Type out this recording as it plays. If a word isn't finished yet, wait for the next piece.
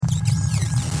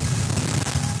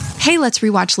Hey, Let's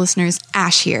Rewatch listeners,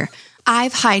 Ash here.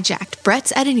 I've hijacked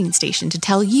Brett's editing station to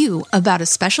tell you about a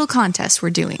special contest we're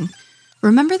doing.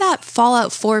 Remember that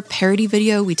Fallout 4 parody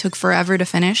video we took forever to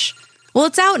finish? Well,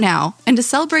 it's out now, and to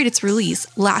celebrate its release,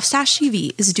 Laughstash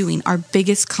TV is doing our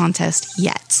biggest contest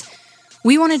yet.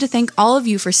 We wanted to thank all of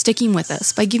you for sticking with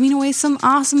us by giving away some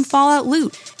awesome Fallout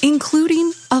loot,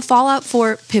 including a Fallout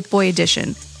 4 Pip-Boy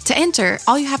edition. To enter,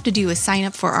 all you have to do is sign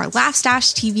up for our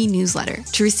Laughstash TV newsletter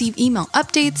to receive email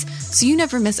updates so you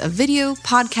never miss a video,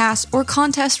 podcast, or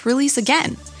contest release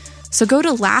again. So go to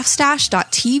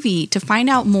laughstash.tv to find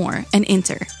out more and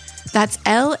enter. That's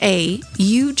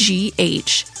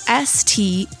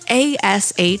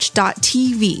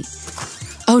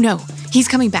LAUGHSTASH.TV. Oh no, he's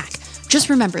coming back. Just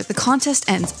remember, the contest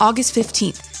ends August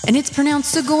 15th, and it's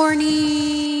pronounced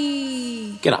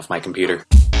Sigourney. Get off my computer.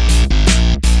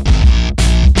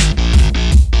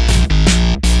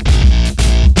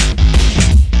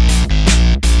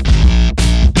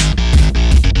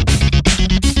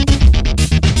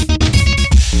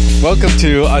 Welcome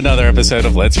to another episode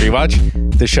of Let's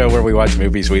Rewatch, the show where we watch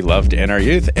movies we loved in our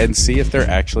youth and see if they're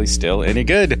actually still any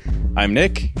good. I'm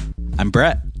Nick. I'm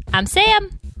Brett. I'm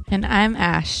Sam. And I'm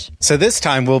Ash. So this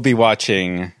time we'll be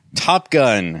watching Top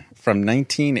Gun from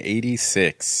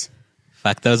 1986.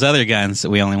 Fuck those other guns.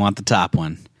 We only want the top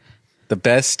one. The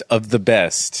best of the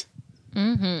best.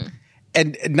 Mm-hmm.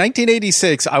 And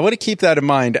 1986, I want to keep that in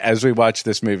mind as we watch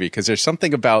this movie, because there's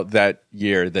something about that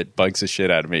year that bugs the shit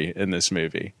out of me in this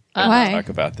movie. Why? We'll talk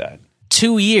about that.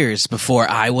 2 years before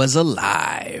I was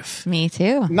alive. Me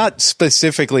too. Not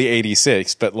specifically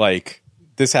 86, but like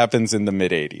this happens in the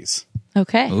mid-80s.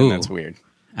 Okay. Ooh, And that's weird.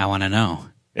 I want to know.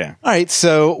 Yeah. All right,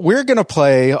 so we're going to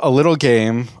play a little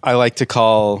game I like to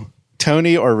call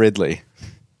Tony or Ridley.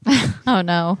 Oh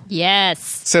no. Yes.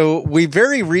 So we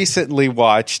very recently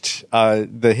watched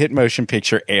the hit motion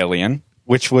picture Alien,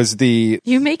 which was the...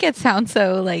 You make it sound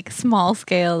so like small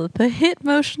scale. The hit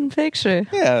motion picture.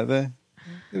 Yeah,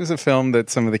 it was a film that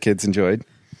some of the kids enjoyed.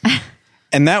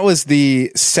 And that was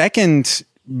the second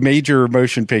major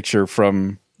motion picture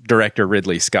from director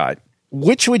Ridley Scott.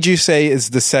 Which would you say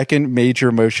is the second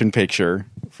major motion picture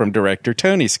from director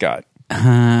Tony Scott?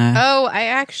 Oh, I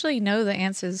actually know the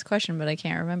answer to this question, but I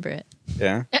can't remember it.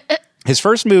 Yeah. His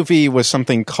first movie was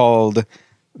something called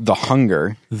The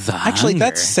Hunger. Actually,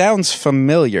 that sounds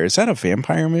familiar. Is that a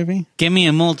vampire movie? Give me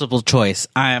a multiple choice.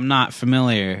 I am not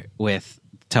familiar with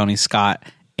Tony Scott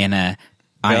in a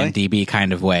IMDb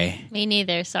kind of way. Me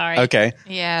neither. Sorry. Okay.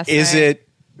 Yeah. Is it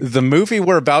the movie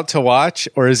we're about to watch,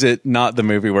 or is it not the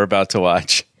movie we're about to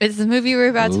watch? It's the movie we're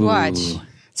about to watch.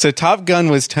 So Top Gun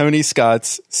was Tony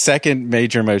Scott's second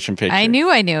major motion picture. I knew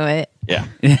it. Yeah.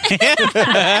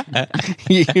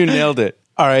 You nailed it.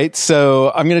 All right,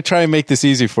 so I'm going to try and make this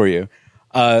easy for you.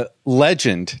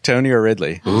 Legend, Tony or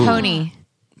Ridley? Tony.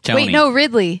 Tony. Wait, no,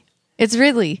 Ridley. It's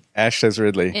Ridley. Ash says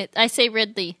Ridley. I say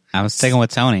Ridley. I was sticking with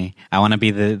Tony. I want to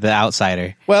be the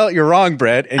outsider. Well, you're wrong,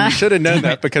 Brett, and you should have known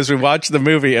that because we watched the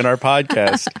movie in our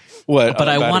podcast. What? But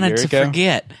I about a wanted year to ago?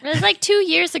 forget. It was like 2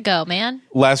 years ago, man.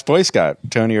 Last Boy Scout,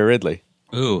 Tony or Ridley?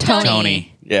 Ooh,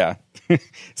 Tony. Yeah.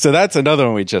 So that's another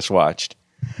one we just watched.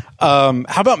 How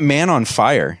about Man on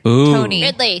Fire? Ooh. Tony.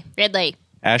 Ridley.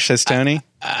 Ash says Tony.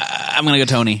 I'm going to go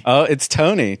Tony. Oh, it's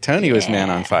Tony. Tony was Man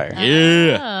on Fire.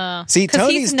 Yeah. See, Because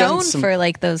Tony's he's done known some. for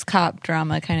like those cop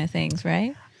drama kind of things,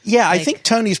 right? Yeah, I think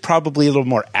Tony's probably a little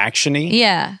more actiony.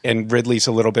 Yeah. And Ridley's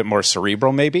a little bit more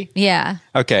cerebral, maybe. Yeah.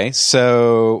 Okay,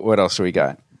 so what else do we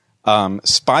got?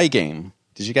 Spy Game.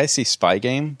 Did you guys see Spy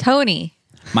Game? Tony.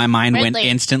 My mind went Ridley.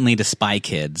 instantly to Spy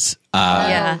Kids.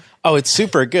 Yeah. Oh, it's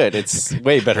super good. It's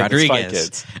way better than Spy Rodriguez.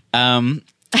 Kids.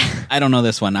 I don't know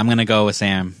this one. I'm going to go with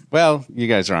Sam. Well, you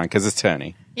guys are wrong because it's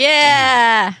Tony.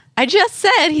 Yeah. I just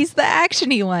said he's the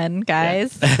actiony one,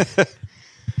 guys. I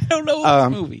don't know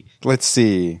this movie. Let's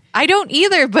see. I don't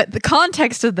either, but the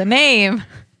context of the name,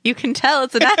 you can tell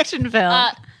it's an action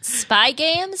film. Spy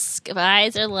games.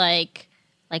 Spies are like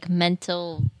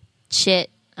mental shit.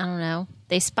 I don't know.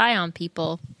 They spy on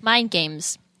people. Mind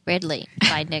games. Ridley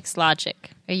by Nick's logic.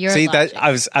 Or your See logic. that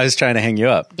I was trying to hang you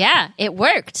up. Yeah, it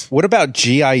worked. What about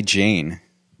G.I. Jane?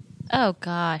 Oh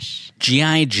gosh.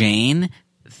 G.I. Jane.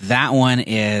 That one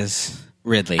is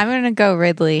Ridley. I'm going to go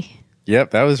Ridley. Yep,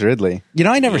 that was Ridley. You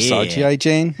know, I never saw Yeah. G.I.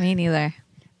 Jane. Me neither.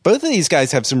 Both of these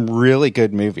guys have some really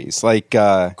good movies, like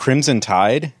Crimson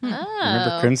Tide. Oh.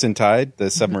 Remember Crimson Tide,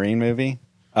 the submarine movie?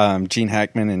 Gene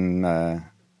Hackman and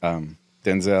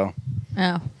Denzel.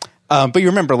 Oh. But you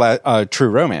remember True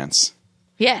Romance?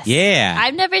 Yes. yeah.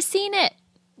 I've never seen it.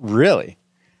 Really?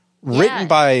 Written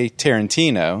by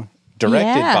Tarantino,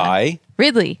 directed Yeah. by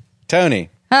Ridley. Tony.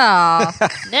 Oh.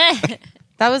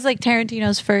 That was like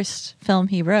Tarantino's first film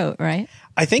he wrote, right?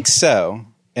 I think so.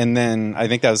 And then I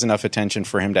think that was enough attention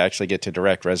for him to actually get to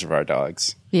direct Reservoir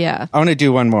Dogs. Yeah. I want to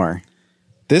do one more.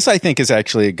 This, I think, is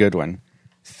actually a good one.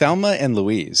 Thelma and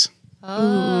Louise.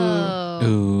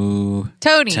 Ooh.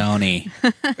 Tony.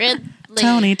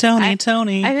 Ridley.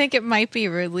 Tony. I think it might be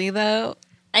Ridley, though.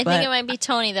 I but- think it might be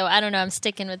Tony, though. I don't know. I'm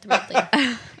sticking with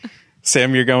Ridley.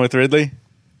 Sam, you're going with Ridley?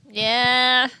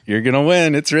 Yeah. You're going to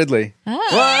win. It's Ridley.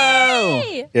 Whoa!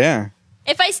 Hey. Yeah.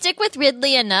 If I stick with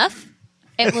Ridley enough,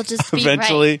 it will just be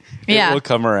Eventually, right. Yeah. it will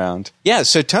come around. Yeah,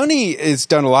 so Tony has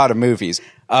done a lot of movies.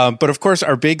 But of course,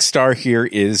 our big star here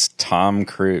is Tom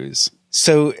Cruise.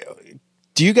 So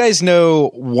do you guys know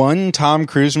one Tom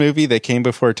Cruise movie that came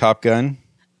before Top Gun?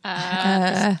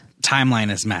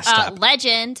 Timeline is messed up.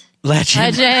 Legend.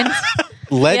 Legend.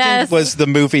 Legend Yes. was the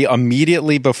movie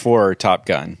immediately before Top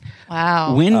Gun.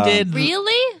 Wow. When did...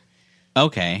 Really?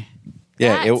 Okay.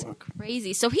 Yeah, That's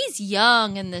crazy. So he's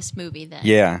young in this movie then.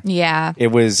 Yeah. It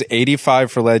was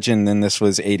 85 for Legend, then this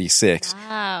was 86.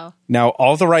 Wow. Now,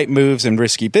 All the Right Moves and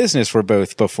Risky Business were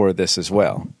both before this as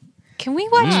well. Can we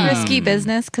watch Risky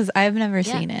Business? Because I've never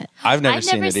seen it. I've never I've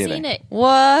seen never it either. seen it.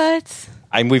 What?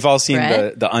 We've all seen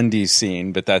Brett? the undies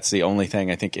scene, but that's the only thing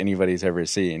I think anybody's ever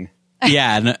seen.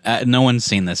 Yeah, no one's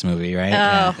seen this movie, right?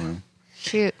 Yeah. Oh.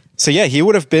 Shoot. So yeah, he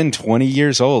would have been 20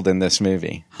 years old in this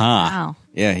movie. Huh. Wow.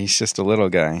 Yeah, he's just a little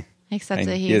guy. Except And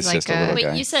that he he's is like just a little Wait,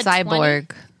 guy. you said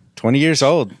cyborg. 20 years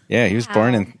old. Yeah, he was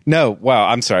born in... No, wow,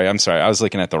 I'm sorry. I was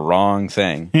looking at the wrong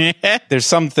thing. There's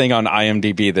something on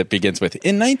IMDb that begins with,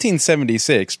 in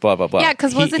 1976, blah, blah, blah. Yeah,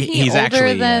 because wasn't he he's older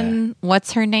actually, than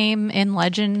what's her name in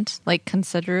Legend? Like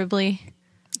considerably.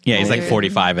 Yeah, he's like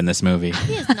 45 in this movie.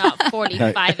 He is not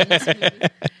 45 in this movie.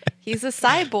 He's a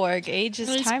cyborg. Age is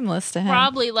He's timeless to him.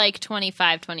 Probably like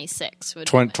 25, 26.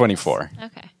 Would be my guess. 24.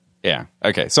 Okay. Yeah,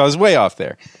 okay. So I was way off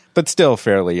there, but still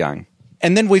fairly young.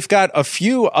 And then we've got a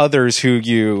few others who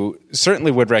you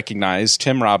certainly would recognize.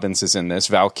 Tim Robbins is in this,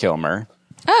 Val Kilmer.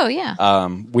 Oh yeah.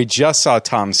 We just saw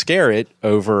Tom Skerritt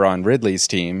over on Ridley's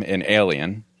team in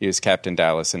Alien. He was Captain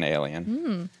Dallas in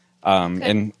Alien.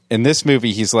 And in this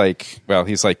movie, he's like,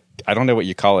 I don't know what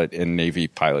you call it in Navy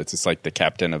pilots. It's like the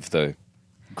captain of the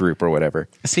group or whatever.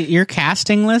 See, your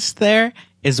casting list there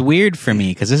is weird for me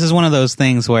because this is one of those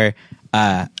things where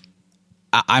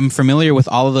I'm familiar with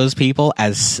all of those people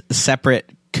as separate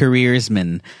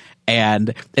careersmen.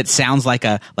 And it sounds like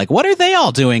what are they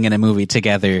all doing in a movie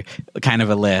together kind of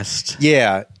a list.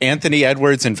 Yeah, Anthony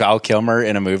Edwards and Val Kilmer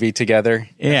in a movie together.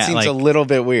 Yeah, It seems like- a little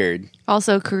bit weird.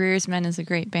 Also, Careersmen is a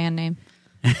great band name.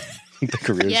 The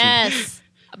careers. Yes.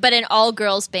 But an all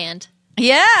girls band.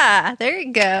 Yeah, there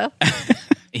you go.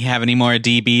 You have any more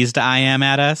DBs to IM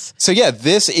at us? So yeah,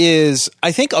 this is,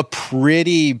 I think, a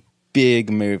pretty big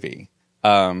movie.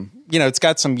 It's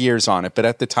got some years on it, but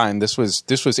at the time, this was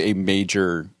a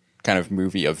major kind of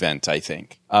movie event, I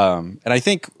think. And I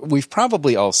think we've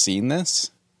probably all seen this.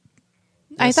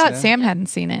 I thought yeah. Sam hadn't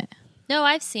seen it. No,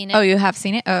 I've seen it. Oh, you have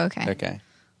seen it? Oh, okay. Okay.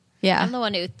 Yeah. I'm the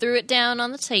one who threw it down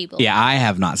on the table. Yeah, I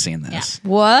have not seen this.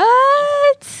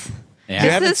 What? Yeah. You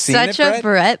This haven't is seen such it, a Brett?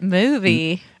 Brett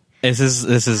movie. This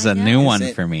is a new one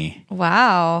it? for me.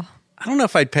 Wow. I don't know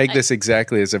if I'd peg this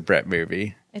exactly as a Brett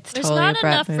movie. It's There's totally not a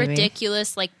Brett enough movie.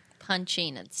 ridiculous like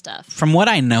punching and stuff. From what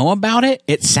I know about it,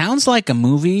 it sounds like a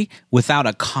movie without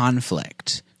a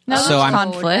conflict. No, so there's I'm,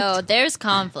 conflict. Oh, no, there's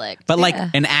conflict. but like Yeah.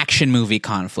 an action movie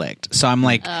conflict. So I'm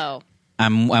like, Oh.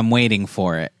 I'm waiting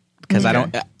for it because I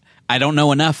don't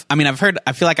know enough. I mean, I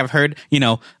feel like I've heard,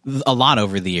 a lot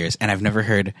over the years, and I've never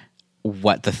heard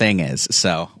what the thing is.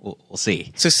 So we'll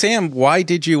see. So Sam, why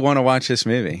did you want to watch this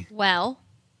movie? Well,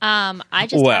 I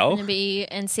just happened to be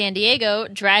in San Diego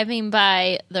driving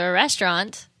by the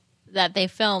restaurant that they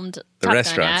filmed The Top Gun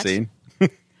restaurant at. scene.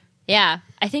 Yeah.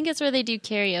 I think it's where they do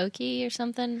karaoke or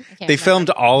something. I can't They remember. filmed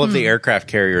all of the aircraft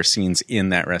carrier scenes in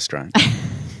that restaurant.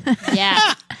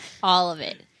 Yeah. All of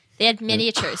it. They had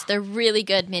miniatures. They're really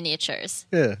good miniatures.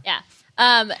 Yeah. Yeah.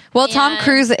 Well, Tom and-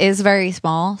 Cruise is very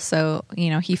small, so,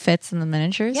 he fits in the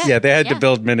miniatures Yeah, they had to Yeah.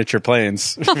 build miniature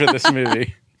planes for this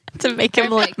movie. to make him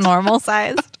look Perfect. normal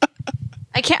sized.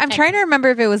 I'm trying to remember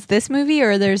if it was this movie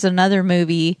or there's another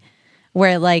movie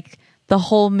where, like, the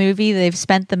whole movie, they've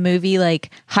spent the movie,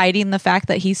 like, hiding the fact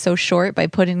that he's so short by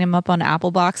putting him up on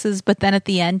apple boxes. But then at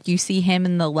the end, you see him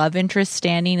and the love interest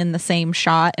standing in the same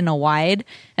shot in a wide,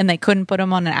 and they couldn't put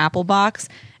him on an apple box.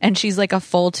 And she's, like, a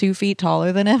full 2 feet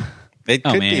taller than him. It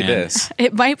Oh, could be man. this.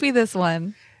 It might be this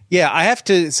one. Yeah, I have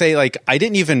to say, like, I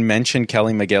didn't even mention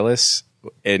Kelly McGillis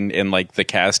in like the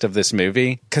cast of this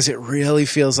movie because it really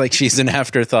feels like she's an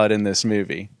afterthought in this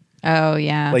movie. Oh,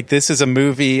 yeah. Like, this is a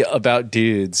movie about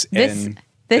dudes, This and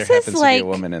This there is happens to like be a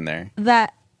woman in there.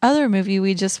 that other movie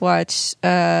we just watched,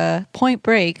 Point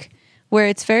Break, where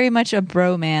it's very much a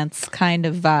bromance kind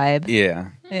of vibe. Yeah.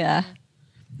 Yeah.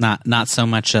 Not so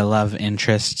much a love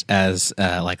interest as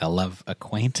like a love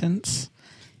acquaintance.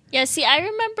 Yeah, see, I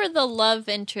remember the love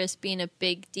interest being a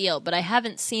big deal, but I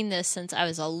haven't seen this since I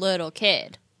was a little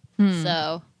kid.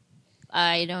 So,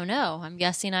 I don't know. I'm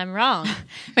guessing I'm wrong.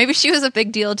 Maybe she was a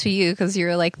big deal to you because you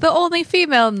were like the only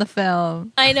female in the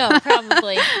film. I know,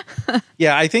 probably.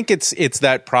 Yeah, I think it's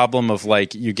that problem of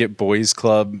like you get boys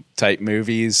club type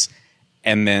movies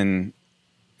and then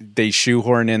they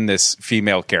shoehorn in this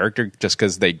female character just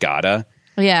because they gotta.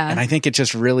 Yeah. And I think it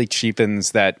just really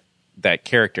cheapens that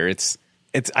character.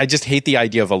 I just hate the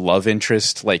idea of a love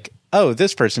interest. Like, oh,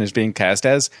 this person is being cast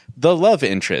as the love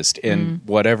interest in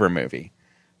whatever movie.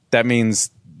 That means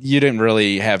you didn't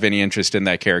really have any interest in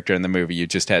that character in the movie. You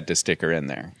just had to stick her in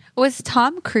there. Was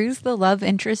Tom Cruise the love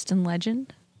interest in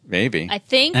Legend? Maybe. I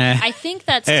think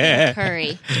that's Tim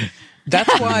Curry.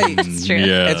 That's why, It's true.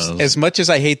 as much as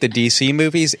I hate the DC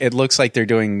movies, it looks like they're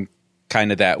doing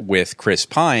kind of that with Chris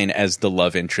Pine as the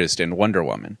love interest in Wonder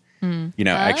Woman. You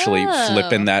know, actually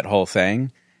flipping that whole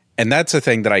thing. And that's a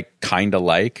thing that I kind of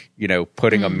like, you know,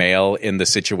 putting a male in the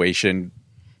situation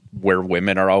where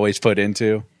women are always put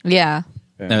into. Yeah.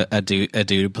 A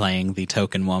dude playing the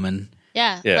token woman.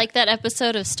 Yeah, Yeah. like that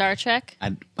episode of Star Trek.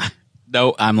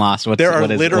 No, I'm lost. There are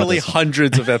literally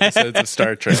hundreds of episodes of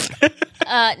Star Trek.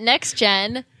 Next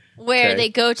Gen, where Okay. they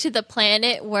go to the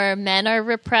planet where men are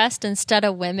repressed instead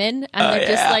of women, and they're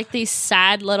just like these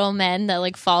sad little men that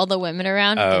like follow the women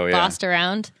around and Oh, get yeah. bossed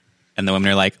around. And the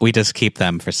women are like, we just keep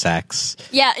them for sex.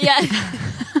 Yeah.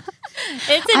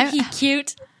 Isn't he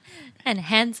cute and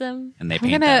handsome? And they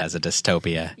paint gonna- that as a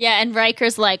dystopia. Yeah, and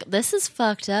Riker's like, this is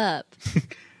fucked up.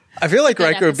 I feel like Good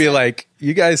Riker would be episode. like,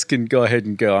 you guys can go ahead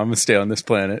and go. I'm going to stay on this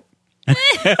planet.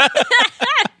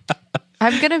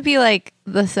 I'm going to be like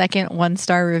the second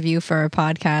 1-star review for a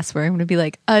podcast where I'm going to be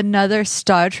like, another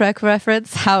Star Trek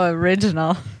reference? How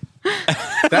original.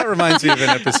 That reminds me of an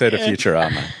episode of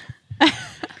Futurama.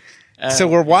 So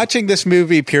we're watching this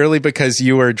movie purely because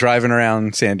you were driving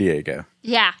around San Diego.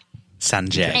 Yeah.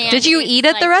 Sanjay. And Did you it's eat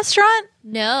at the like- restaurant?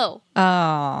 No.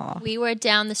 Oh. We were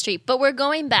down the street, but we're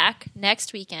going back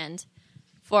next weekend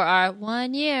for our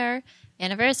 1-year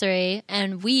anniversary,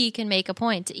 and we can make a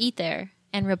point to eat there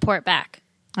and report back.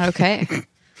 Okay.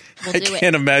 We'll I do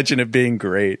can't imagine it being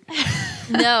great. it.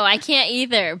 No, I can't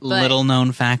either. But Little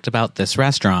known fact about this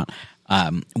restaurant.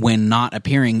 When not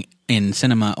appearing in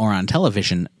cinema or on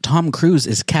television, Tom Cruise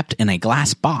is kept in a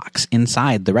glass box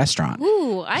inside the restaurant.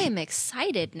 ooh, I am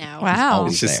excited now. Wow.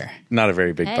 always It's just there. not a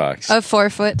very big Hey. box. A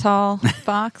 4-foot tall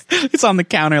box. It's on the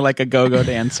counter like a go-go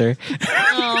dancer.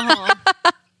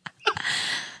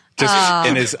 Just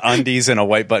in his undies and a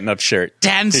white button-up shirt.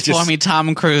 Dance He just for me,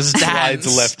 Tom Cruise. Dance.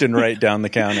 Slides left and right down the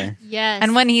counter. Yes.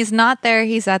 And when he's not there,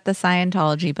 he's at the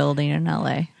Scientology building in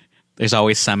LA. There's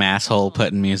always some asshole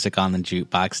putting music on the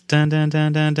jukebox. Dun dun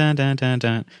dun dun dun dun dun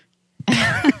dun.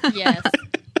 yes.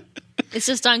 It's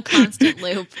just on constant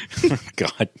loop.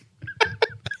 God.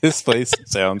 This place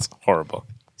sounds horrible.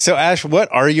 So, Ash, what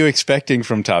are you expecting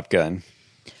from Top Gun?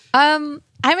 I'm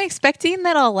expecting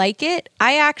that I'll like it.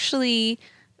 I actually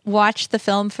watched the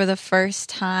film for the first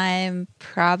time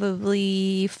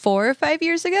probably 4 or 5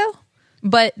 years ago.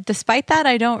 But despite that,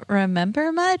 I don't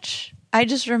remember much. I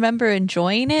just remember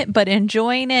enjoying it, but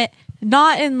enjoying it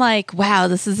not in like, wow,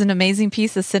 this is an amazing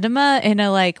piece of cinema, in a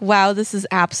like, wow, this is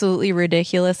absolutely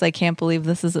ridiculous. I can't believe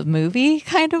this is a movie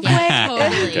kind of way.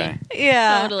 Totally. Okay.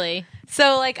 Yeah. Totally.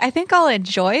 So like I think I'll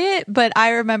enjoy it, but I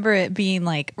remember it being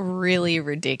like really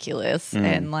ridiculous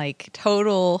and like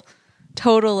total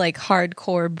like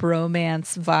hardcore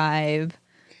bromance vibe.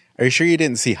 Are you sure you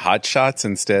didn't see Hot Shots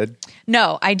instead?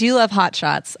 No, I do love Hot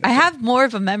Shots. I have more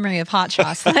of a memory of Hot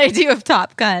Shots than I do of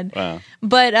Top Gun. Wow.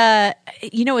 But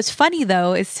you know what's funny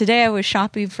though is today I was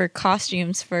shopping for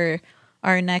costumes for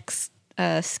our next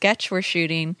sketch we're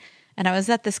shooting, and I was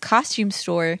at this costume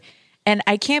store, and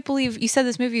I can't believe you said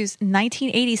this movie was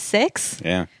 1986.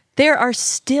 Yeah. There are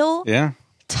still Yeah.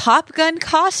 Top Gun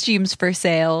costumes for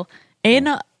sale in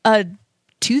a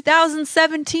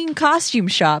 2017 costume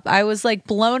shop. I was like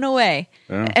blown away.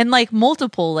 And like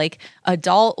multiple like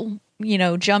adult, you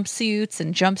know, jumpsuits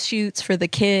and jumpsuits for the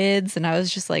kids, and I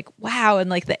was just like, wow, and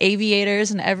like the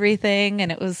aviators and everything,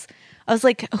 and I was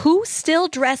like, who still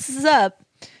dresses up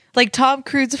like Tom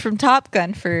Cruise from Top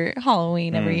Gun for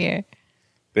Halloween every year?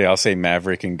 They all say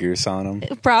Maverick and Goose on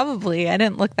them. Probably. I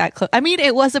didn't look that close. I mean,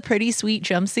 it was a pretty sweet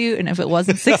jumpsuit, and if it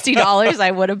wasn't $60,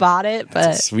 I would have bought it,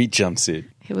 but Sweet jumpsuit.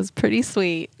 it was pretty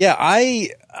sweet. Yeah, I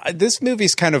this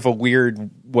movie's kind of a weird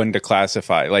one to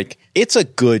classify. Like, it's a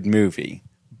good movie,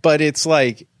 but it's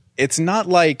like, it's not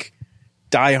like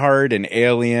Die Hard and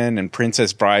Alien and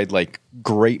Princess Bride, like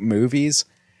great movies,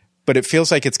 but it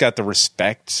feels like it's got the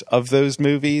respect of those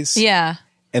movies. Yeah.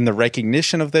 And the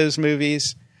recognition of those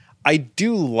movies. I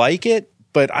do like it,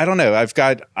 but I don't know.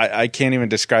 I can't even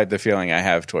describe the feeling I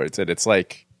have towards it. It's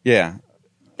like, yeah.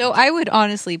 Though I would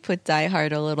honestly put Die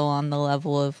Hard a little on the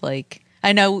level of like,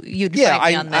 I know you'd Yeah,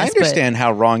 fight me on this, I understand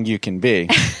how wrong you can be.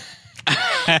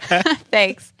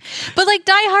 Thanks. But like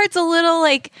Die Hard's a little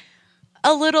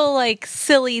like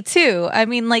silly too. I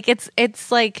mean, like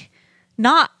it's like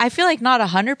not, I feel like not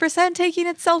 100% taking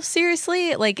itself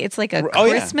seriously. Like it's like a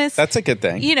Christmas. Yeah, that's a good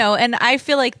thing. You know, and I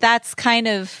feel like that's kind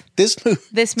of This movie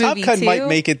Top Gun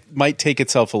too. might take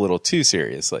itself a little too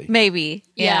seriously. Maybe.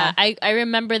 Yeah, I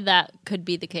remember that could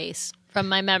be the case. From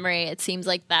my memory, it seems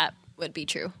like that would be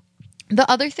true. The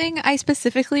other thing I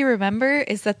specifically remember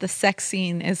is that the sex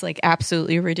scene is like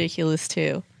absolutely ridiculous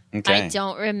too. Okay. I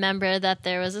don't remember that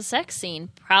there was a sex scene.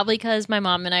 Probably because my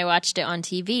mom and I watched it on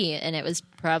TV and it was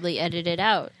probably edited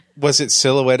out. Was it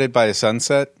silhouetted by a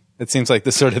sunset? It seems like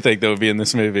the sort of thing that would be in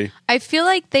this movie. I feel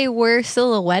like they were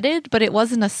silhouetted, but it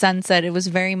wasn't a sunset. It was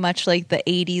very much like the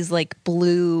 80s, like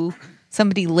blue.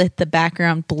 Somebody lit the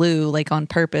background blue, like on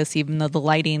purpose, even though the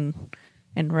lighting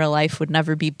in real life would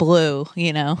never be blue,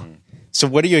 you know? So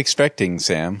what are you expecting,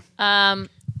 Sam?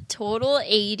 Total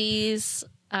 80s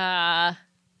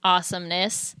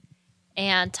awesomeness.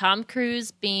 And Tom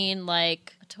Cruise being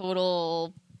like a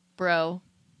total bro.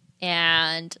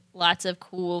 And lots of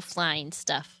cool flying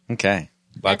stuff. Okay.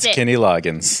 Lots That's of it. Kenny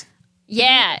Loggins.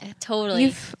 Yeah,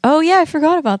 totally. Oh, yeah, I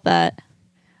forgot about that.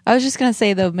 I was just going to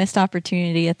say, though, missed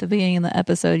opportunity at the beginning of the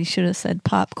episode. You should have said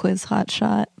pop quiz hot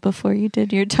shot before you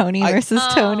did your Tony versus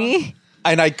Tony.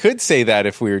 And I could say that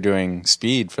if we were doing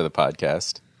speed for the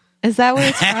podcast. Is that where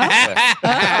it's from?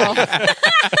 Oh.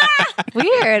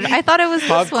 Weird. I thought it was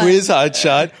Pop this one. quiz hot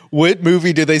shot. What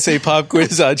movie do they say pop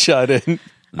quiz hot shot in?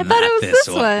 I thought it was this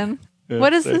one.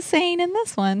 What is the saying in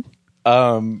this one?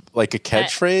 Like a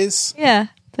catchphrase? Yeah.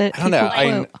 That I don't know.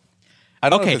 people quote. I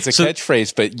don't know Okay, if it's a so-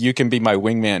 catchphrase, but you can be my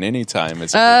wingman anytime.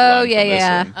 Is a good Oh, line yeah, from this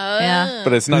yeah. one. Yeah.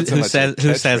 But it's not so Who much says a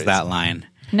who says catchphrase. that line?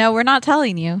 No, we're not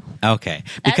telling you. Okay.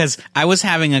 Because I was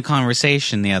having a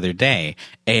conversation the other day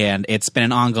and it's been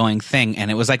an ongoing thing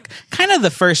and it was like kind of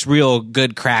the first real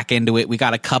good crack into it. We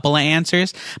got a couple of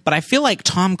answers, but I feel like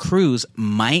Tom Cruise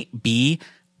might be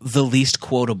the least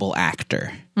quotable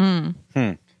actor.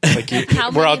 Like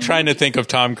How we're all many trying to think of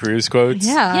Tom Cruise quotes.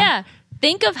 Yeah. Yeah.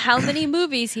 Think of how many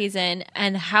movies he's in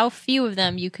and how few of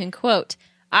them you can quote.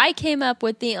 I came up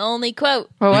with the only quote.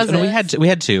 What was And it? we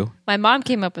had two. My mom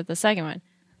came up with the second one.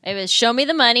 It was "Show me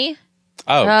the money,"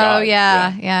 Oh, Oh, God,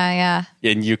 yeah.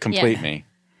 And you complete Yeah. me.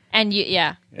 and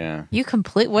Yeah. You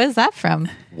complete. What is that from?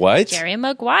 What? Jerry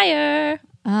Maguire.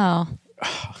 Oh.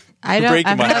 I You're don't.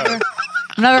 breaking I've my never, heart.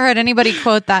 I've never heard anybody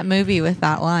quote that movie with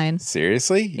that line.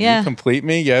 Seriously? Yeah. You complete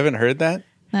me? You haven't heard that?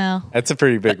 No. That's a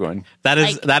pretty big one. That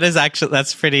is actually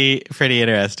that's pretty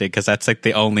interesting because that's like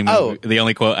the only movie, the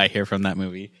only quote I hear from that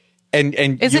movie. And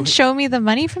Isn't Show Me the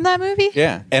Money from that movie?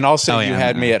 yeah. And also Oh, you yeah,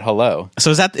 had me at hello.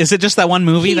 So is it just that one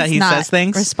movie that he not says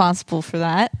things? responsible for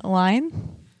that line.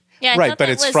 Yeah, I Right, thought but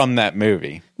that it's was- from that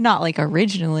movie. Not like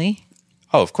originally.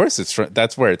 Oh, of course it's from,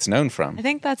 that's where it's known from. I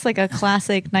think that's like a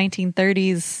classic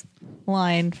 1930s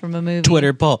line from a movie.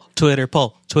 Twitter poll, Twitter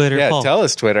poll, Twitter Yeah, poll. tell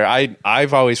us, Twitter.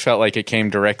 I've always felt like it came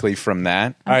directly from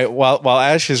that. All right, while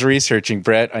Ash is researching,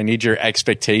 Brett, I need your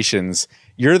expectations.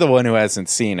 You're the one who hasn't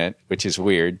seen it, which is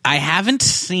weird. I haven't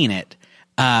seen it,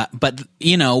 but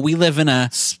you know we live in a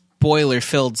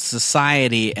spoiler-filled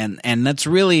society, and that's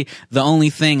really the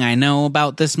only thing I know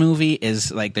about this movie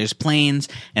is like there's planes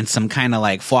and some kind of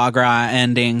like foie gras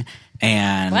ending.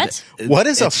 And What? What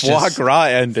is a it's foie just- gras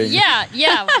ending? Yeah.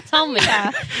 Tell me.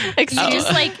 You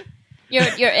just like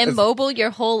you're immobile your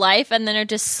whole life and then are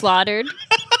just slaughtered.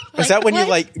 Is that when you what?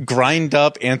 like grind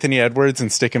up Anthony Edwards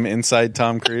and stick him inside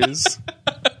Tom Cruise?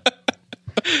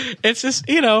 It's just,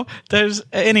 you know,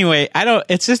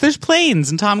 it's just there's planes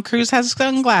and Tom Cruise has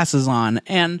sunglasses on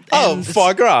and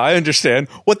Foie gras, I understand.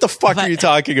 What the fuck are you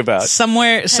talking about?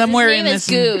 somewhere name in is this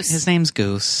Goose. his name's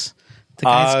Goose. The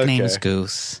guy's name is okay.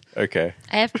 Goose. Okay.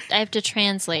 I have to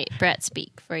translate Brett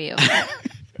speak for you.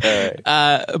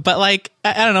 But like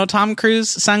I don't know, Tom Cruise,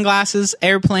 sunglasses,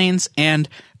 airplanes, and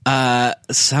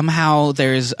somehow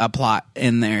there's a plot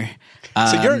in there.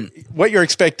 So you're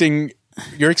expecting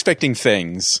There are I'm things.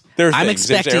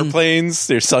 There's expecting- airplanes,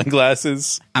 there's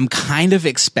sunglasses. I'm kind of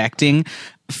expecting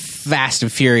Fast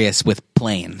and Furious with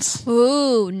planes.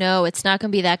 Ooh, no, it's not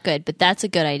going to be that good, but that's a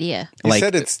good idea. You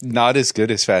said it's not as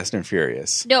good as Fast and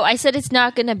Furious. No, I said it's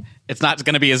not going to. It's not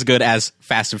going to be as good as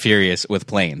Fast and Furious with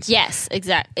planes. Yes,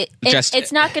 exactly. Just-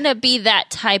 It's not going to be that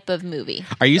type of movie.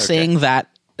 Are you saying that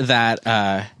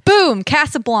Boom,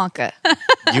 Casablanca.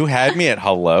 You had me at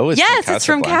hello. Yes, it's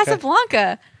from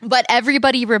Casablanca. But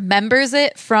everybody remembers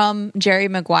it from Jerry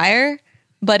Maguire,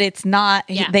 but it's not.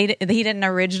 Yeah. He didn't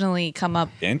originally come up.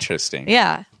 Interesting.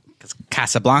 Yeah.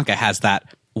 Casablanca has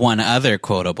that one other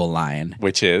quotable line?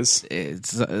 Which is?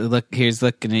 It's look, here's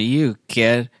looking at you,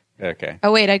 kid. Okay.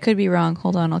 Oh, wait, I could be wrong.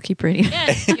 Hold on, I'll keep reading.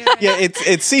 Yeah, you're right. Yeah,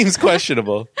 it seems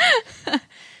questionable.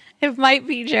 It might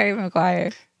be Jerry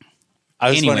Maguire. I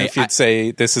was Anyway, wondering if you'd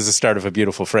say this is the start of a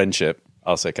beautiful friendship.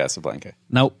 I'll say Casablanca.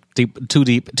 Nope, too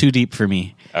deep for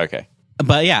me. Okay.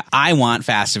 But yeah, I want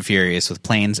Fast and Furious with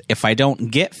planes. If I don't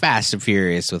get Fast and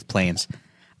Furious with planes,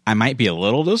 I might be a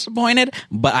little disappointed,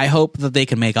 but I hope that they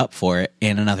can make up for it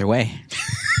in another way.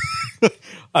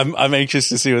 I'm anxious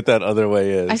to see what that other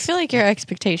way is. I feel like your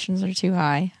expectations are too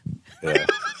high. Yeah.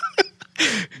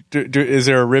 Is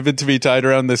there a ribbon to be tied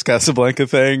around this Casablanca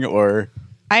thing, or?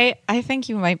 I think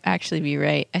you might actually be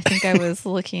right. I think I was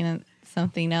looking at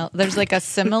something else. There's like a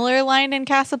similar line in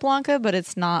Casablanca, but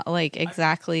it's not like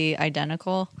exactly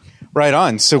identical. Right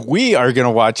on. So we are going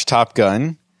to watch Top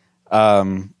Gun.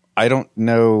 I don't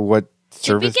know what Did we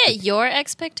service. get your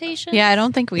expectations? Yeah, I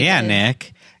don't think we Yeah, did.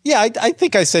 Nick. Yeah, I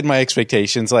think I said my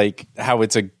expectations, like how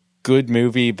it's a good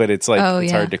movie, but it's like Oh,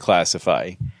 it's yeah. hard to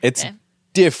classify. It's Okay.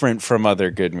 different from other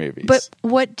good movies. But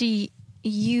what do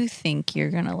you think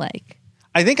you're going to like?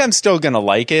 I think I'm still going to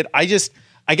like it. I guess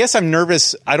I'm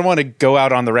nervous. I don't want to go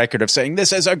out on the record of saying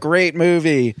this is a great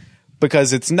movie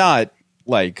because it's not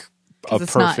like a 'Cause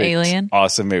it's not perfect, Alien?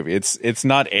 awesome movie. It's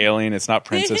not Alien. It's not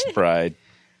Princess Bride,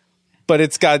 but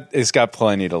it's got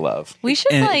plenty to love. We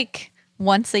should And- like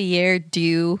once a year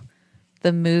do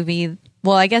the movie.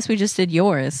 Well, I guess we just did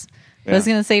yours. I was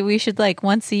Yeah. going to say we should like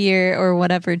once a year or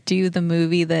whatever do the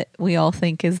movie that we all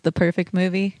think is the perfect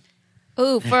movie.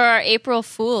 Ooh, for our April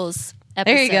Fool's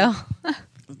episode. There you go.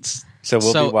 So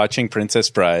we'll So- be watching Princess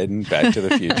Bride and Back to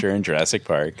the Future and Jurassic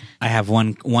Park. I have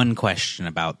one question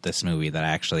about this movie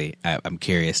that I'm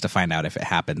curious to find out if it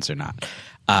happens or not.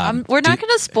 We're not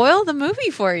going to spoil the movie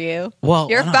for you. Well,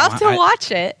 You're no, about to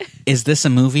watch it. Is this a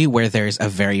movie where there's a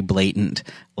very blatant,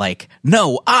 like,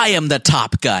 no, I am the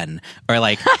Top Gun, or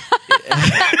like,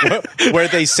 Where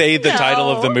they say the title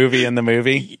of the movie in the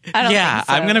movie. I don't yeah, think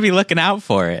so. I'm gonna be looking out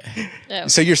for it.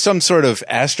 So you're some sort of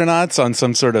astronauts on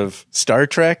some sort of Star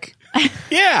Trek?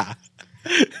 Yeah.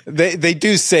 They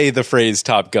do say the phrase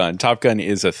Top Gun. Top Gun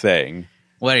is a thing,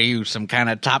 What are you, some kind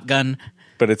of Top Gun?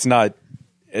 but it's not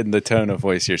in the tone of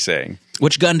voice you're saying.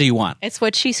 Which gun do you want? It's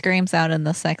what she screams out in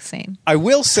the sex scene. I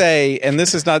will say, and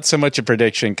this is not so much a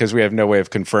prediction because we have no way of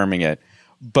confirming it,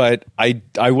 but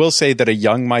I will say that a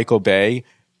young Michael Bay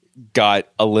got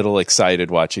a little excited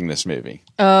watching this movie.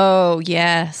 Oh,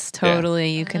 yes,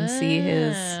 totally. You can see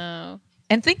his. Oh.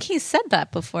 And think he's said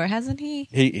that before, hasn't he?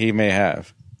 He may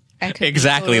have. I could be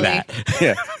Exactly totally-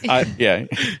 that. Yeah. Yeah.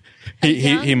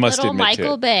 He must Little admit Michael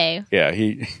to it. Bay. Yeah,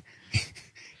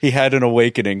 he had an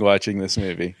awakening watching this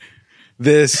movie.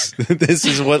 This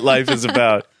is what life is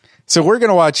about. So we're going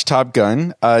to watch Top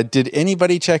Gun. Did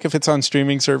anybody check if it's on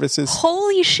streaming services?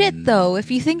 Holy shit, though.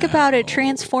 If you think about it,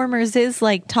 Transformers is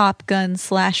like Top Gun /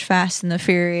 Fast and the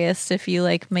Furious if you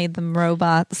like made them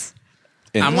robots.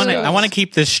 I want to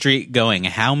keep this streak going.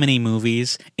 How many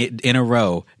movies in a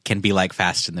row can be like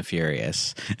Fast and the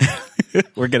Furious?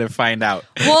 We're gonna find out.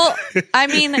 Well, I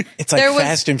mean, It's like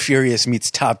Fast and Furious meets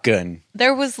Top Gun.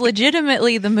 there was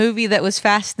legitimately the movie that was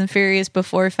Fast and the Furious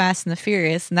before Fast and the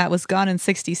Furious, and that was Gone in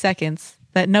 60 Seconds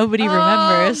that nobody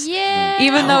remembers. Yeah.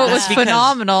 Even though it was That's because-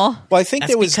 phenomenal. Well, I think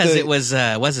That's it was because the- it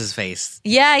was his face.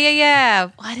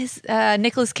 Yeah. What is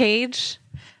Nicolas Cage?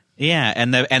 Yeah,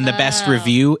 and the best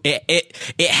review. It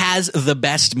has the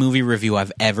best movie review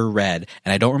I've ever read,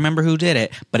 and I don't remember who did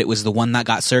it, but it was the one that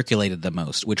got circulated the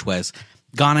most, which was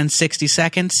Gone in 60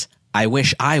 Seconds. I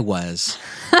wish I was.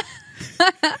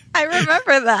 I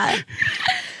remember that.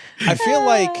 I feel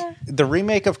like the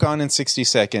remake of Gone in 60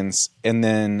 Seconds and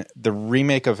then the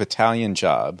remake of Italian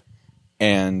Job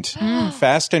and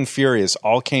Fast and Furious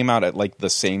all came out at like the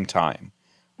same time.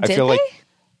 I Did feel they? like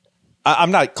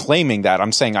I'm not claiming that.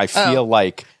 I'm saying I feel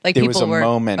like Like there was a people were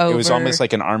moment. It was over- almost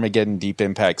like an Armageddon Deep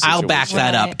Impact situation. I'll back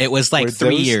that up. Right. It was like where 3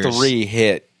 those years. three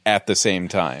hit at the same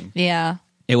time. Yeah.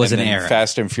 It was And an then era.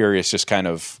 Fast and Furious just kind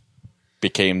of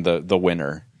became the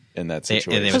winner in that It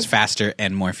situation. was faster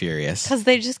and more furious. Because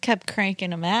they just kept cranking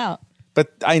them out.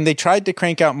 But I mean, they tried to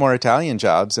crank out more Italian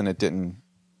Jobs and it didn't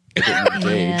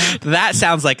Yeah. That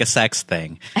sounds like a sex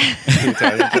thing.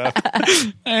 Italian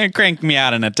Job. Crank me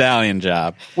out an Italian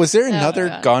job. Was there another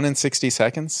God. Gone in 60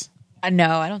 Seconds?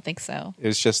 No, I don't think so. It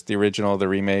was just the original, the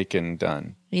remake, and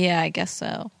done. Yeah, I guess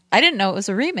so. I didn't know it was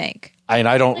a remake. I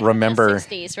don't remember.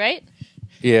 60s, right?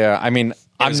 Yeah, I mean,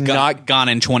 I'm not gone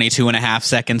in 22 and a half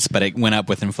seconds, but it went up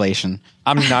with inflation.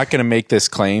 I'm not going to make this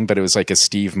claim, but it was like a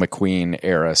Steve McQueen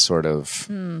era sort of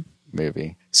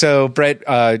movie. So, Brett,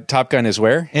 Top Gun is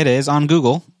where? It is on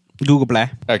Google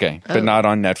Play. Okay, but not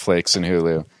on Netflix and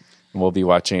Hulu. We'll be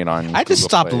watching it on I just Google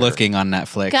stopped Play or- looking on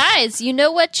Netflix. Guys, you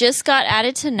know what just got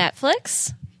added to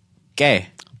Netflix? Gay.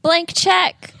 Blank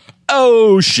Check.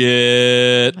 Oh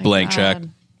shit! Blank God. check.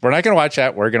 We're not going to watch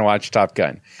that. We're going to watch Top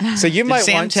Gun. So you Did might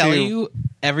Sam want tell to. you?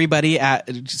 Everybody at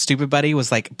Stupid Buddy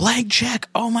was like, blank check.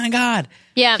 Oh my god.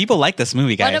 Yeah. People like this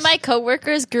movie, guys. One of my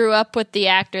coworkers grew up with the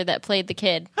actor that played the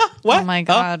kid. What? Oh my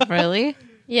God, really?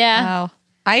 Yeah. Wow.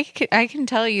 I can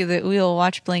tell you that we will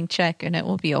watch Blank Check and it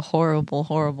will be a horrible,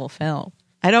 horrible film.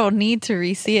 I don't need to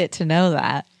re-see it to know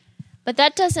that. But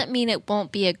that doesn't mean it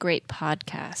won't be a great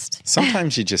podcast.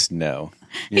 Sometimes you just know.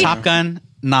 You Top know? Gun,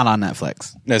 not on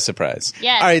Netflix. No surprise.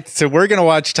 Yes. All right, so we're going to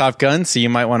watch Top Gun, so you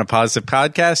might want to pause the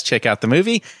podcast, check out the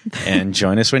movie, and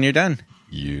join us when you're done.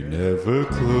 You never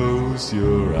close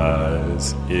your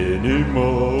eyes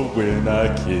anymore when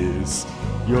I kiss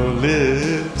your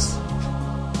lips.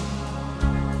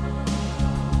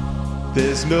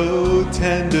 There's no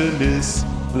tenderness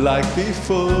like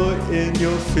before in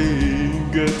your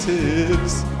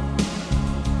fingertips.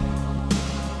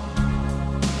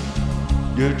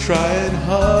 You're trying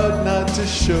hard not to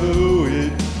show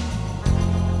it,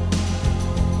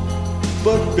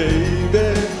 but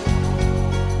baby,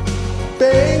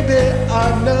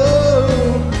 I know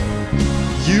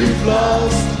you've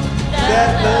lost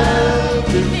that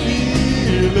love and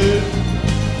feeling.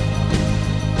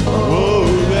 Oh,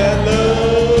 that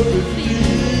love and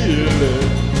feeling.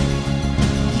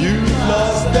 You've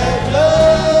lost that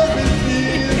love and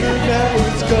feeling. Now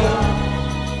it's gone,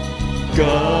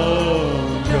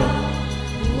 gone, gone.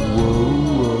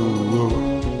 Whoa, whoa,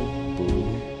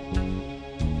 whoa.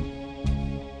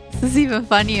 This is even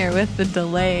funnier with the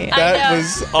delay. That know.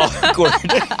 was awkward.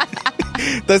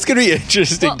 That's going to be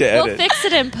interesting to We'll edit. fix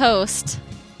it in post.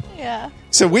 Yeah.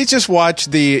 So we just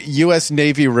watched the U.S.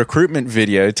 Navy recruitment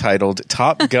video titled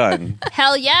Top Gun.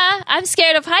 Hell yeah. I'm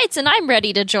scared of heights and I'm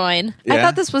ready to join. I Yeah.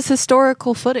 thought this was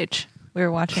historical footage we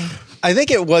were watching. I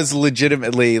think it was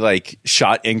legitimately like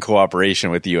shot in cooperation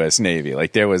with the U.S. Navy.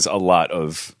 Like there was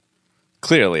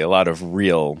clearly a lot of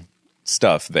real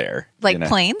stuff there. Like you know?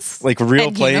 planes? Like real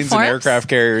And planes uniforms? and aircraft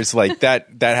carriers. Like that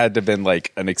had to have been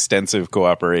like an extensive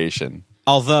cooperation.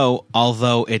 Although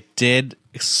it did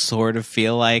sort of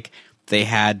feel like they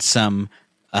had some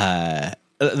there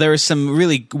were some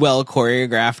really well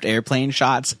choreographed airplane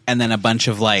shots and then a bunch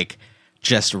of like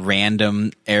just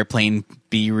random airplane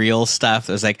B-reel stuff.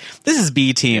 It was like, this is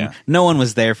B-Team. Yeah. No one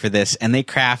was there for this, and they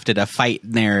crafted a fight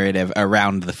narrative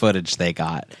around the footage they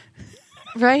got.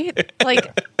 Right?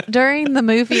 Like during the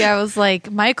movie, I was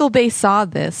like, Michael Bay saw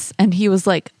this and he was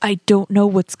like, I don't know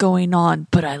what's going on,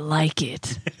 but I like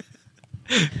it.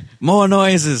 More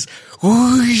noises.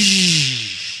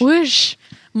 Whoosh. Whoosh.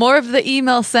 More of the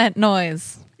email sent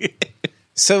noise.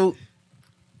 So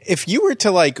if you were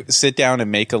to like sit down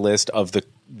and make a list of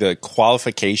the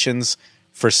qualifications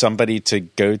for somebody to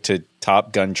go to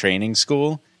Top Gun training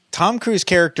school, Tom Cruise's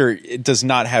character does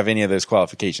not have any of those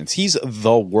qualifications. He's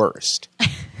the worst.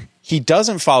 He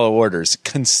doesn't follow orders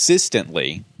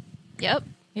consistently. Yep.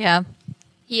 Yeah.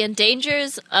 He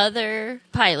endangers other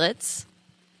pilots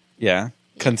Yeah.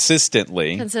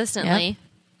 Consistently. consistently.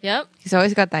 Yep. He's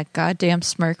always got that goddamn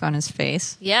smirk on his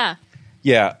face. Yeah.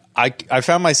 Yeah. I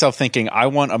found myself thinking, I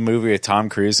want a movie with Tom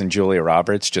Cruise and Julia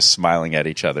Roberts just smiling at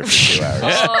each other for 2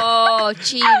 hours. Oh,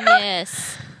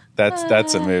 genius.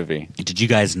 That's a movie. Did you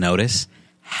guys notice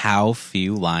how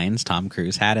few lines Tom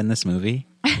Cruise had in this movie?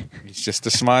 He's just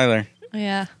a smiler.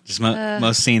 Yeah. Just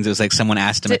most scenes, it was like someone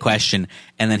asked him a question,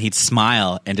 and then he'd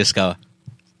smile and just go,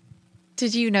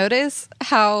 Did you notice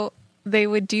how they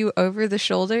would do over the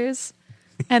shoulders?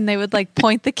 And they would like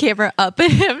point the camera up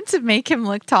at him to make him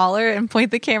look taller and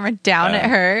point the camera down at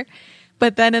her.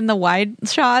 But then in the wide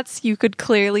shots, you could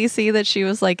clearly see that she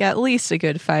was like at least a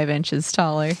good 5 inches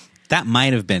taller. that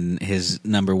might have been his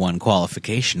number one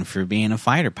qualification for being a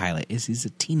fighter pilot, is he's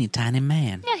a teeny tiny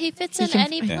man. Yeah, he fits He in can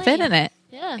any plane. fit in it.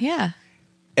 Yeah. Yeah.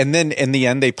 And then in the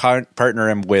end, they partner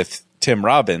him with Tim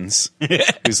Robbins,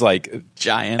 who's like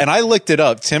Giant. And I looked it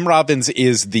up. Tim Robbins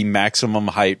is the maximum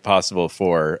height possible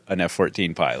for an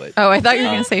F-14 pilot. Oh, I thought you were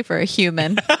going to say for a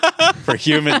human. For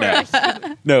human now.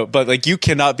 No, but like you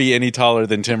cannot be any taller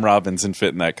than Tim Robbins and fit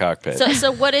in that cockpit.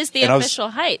 So what is the And I was- official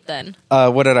height then?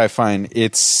 What did I find?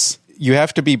 You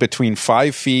have to be between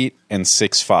 5 feet and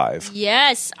 6'5".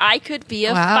 Yes, I could be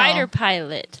a Wow. fighter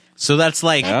pilot. So that's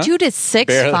like Huh? Dude is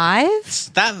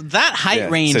 6'5"? that height Yeah,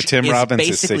 range so Tim is Robbins is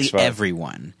basically 6'5".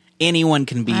 everyone. Anyone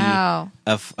can be Wow.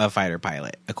 a fighter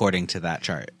pilot, according to that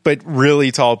chart. But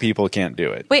really tall people can't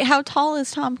do it. Wait, how tall is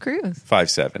Tom Cruise?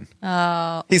 5'7".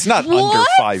 Oh, he's not under What?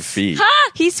 5 feet.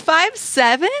 He's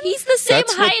 5'7"? He's the same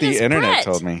That's what height the as internet Brett.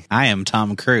 told me. I am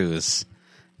Tom Cruise.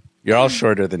 You're all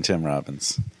shorter than Tim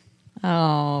Robbins.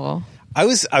 Oh. I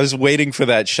was waiting for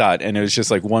that shot, and it was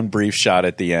just like one brief shot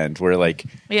at the end where like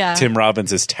Yeah. Tim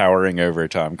Robbins is towering over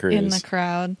Tom Cruise. In the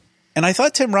crowd. And I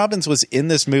thought Tim Robbins was in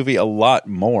this movie a lot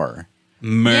more.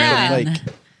 Merlin. Yeah. Like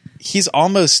he's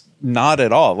almost not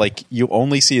at all. Like you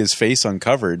only see his face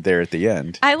uncovered there at the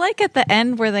end. I like at the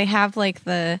end where they have like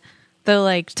the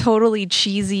like totally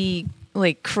cheesy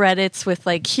like credits with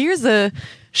like here's a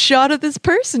shot of this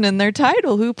person and their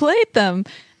title who played them.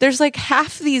 There's like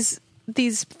half these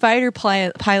fighter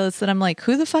pilots that I'm like,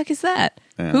 who the fuck is that?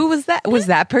 Yeah. Who was that? Was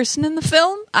that person in the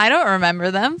film? I don't remember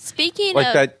them. Speaking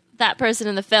Like of that person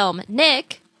in the film,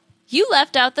 Nick, you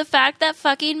left out the fact that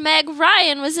fucking Meg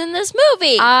Ryan was in this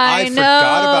movie. I know.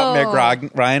 forgot about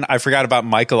Meg Ryan. I forgot about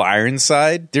Michael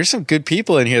Ironside. There's some good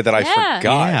people in here that I Yeah.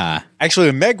 forgot. Yeah. Actually,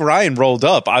 when Meg Ryan rolled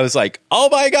up, I was like, oh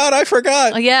my God, I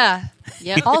forgot. Oh, yeah.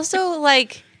 Yep. Also,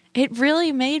 like, it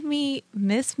really made me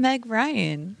miss Meg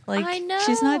Ryan. Like, I know.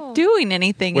 she's not doing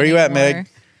anything Where you at, anymore. Meg?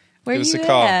 Where Give us you a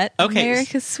call. at? Okay.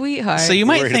 America's sweetheart. So you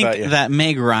might Worried think about you. that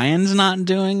Meg Ryan's not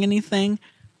doing anything,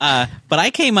 but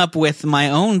I came up with my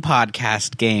own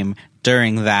podcast game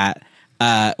during that,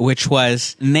 which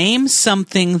was name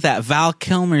something that Val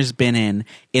Kilmer's been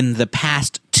in the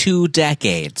past 2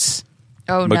 decades.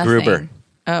 Oh, MacGruber. nothing.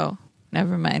 Oh,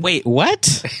 never mind. Wait,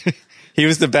 what? He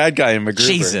was the bad guy in MacGruber.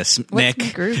 Jesus, What's Nick.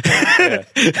 MacGruber?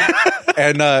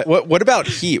 And what about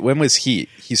Heat? When was Heat?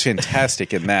 He's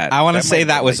fantastic in that. I wanna That say might have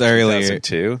that been, was like, earlier.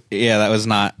 2002. Yeah, that was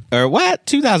not. Or what?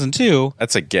 2002?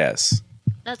 That's a guess.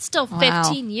 That's still Wow.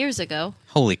 15 years ago.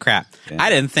 Holy crap. I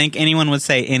didn't think anyone would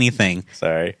say anything.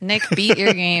 Sorry. Nick, beat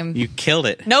your game. You killed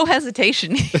it. No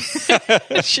hesitation.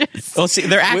 Just- Well, see,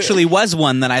 there actually was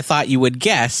one that I thought you would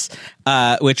guess,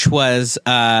 which was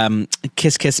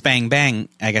Kiss Kiss Bang Bang.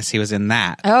 I guess he was in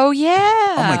that. oh, yeah.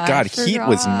 Oh my God, I Heat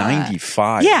was forgot.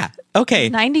 95. Yeah. Okay.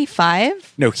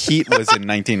 95? No, Heat was in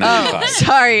 1995.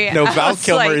 Sorry. No, I Val was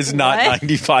Kilmer like, is not what?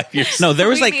 95 years No, there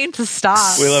was We like need to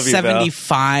stop. We love you, Val.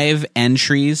 75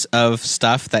 entries of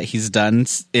stuff that he's done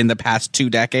in the past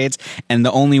 2 decades, and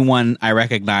the only one I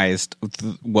recognized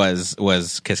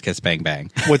was Kiss Kiss Bang Bang.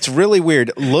 What's really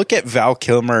weird, look at Val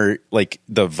Kilmer, like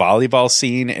the volleyball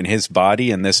scene and his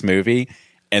body in this movie,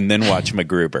 and then watch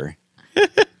MacGruber.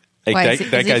 Like Why, that, is he-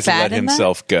 that is he guy's fat let in that?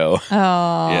 himself go.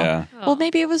 Oh. Yeah. Well,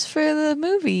 maybe it was for the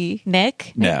movie.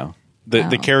 Nick? No.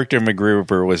 The character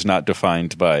MacGruber was not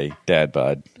defined by Dad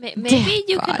Bod. Maybe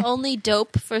you God. can only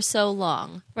dope for so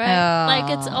long, right?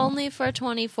 Like it's only for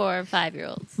 24 and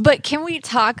 5-year-olds. But can we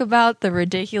talk about the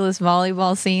ridiculous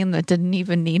volleyball scene that didn't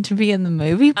even need to be in the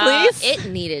movie, please? It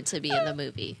needed to be in the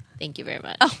movie. Thank you very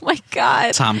much. Oh my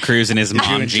God. Tom Cruise in his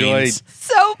mom enjoy- jeans.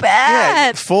 So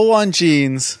bad. Full on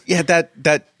jeans. Yeah,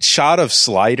 that shot of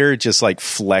Slider just like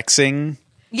flexing.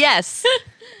 Yes.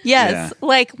 Yes. Yeah.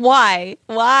 Like, why?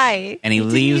 Why? And he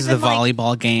didn't leaves the even, like-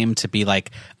 volleyball game to be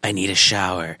like, I need a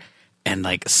shower and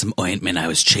like some ointment. I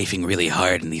was chafing really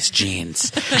hard in these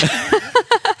jeans.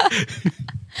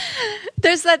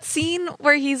 There's that scene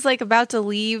where he's like about to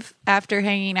leave after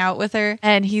hanging out with her,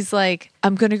 and he's like,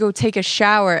 I'm going to go take a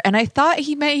shower. And I thought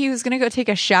he meant he was going to go take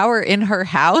a shower in her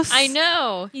house. I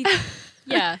know.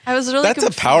 Yeah. I was really That's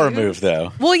a power confused. move,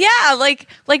 though. Well, yeah, like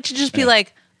to just be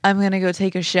like, I'm going to go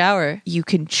take a shower. You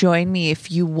can join me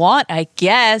if you want, I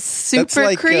guess. That's Super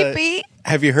like, creepy.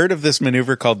 Have you heard of this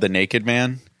maneuver called the Naked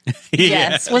Man?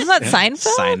 Yes. Wasn't that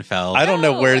Seinfeld? Seinfeld. I don't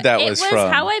know where that it was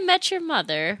from. How I Met Your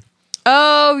Mother.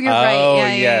 Oh, you're right. Oh,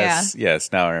 Yeah, yes.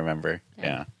 Yes, now I remember.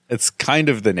 Yeah. It's kind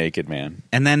of the Naked Man.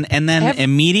 And then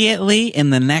immediately in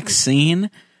the next scene,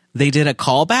 they did a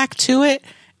callback to it.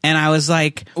 And I was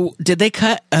like, did they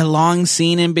cut a long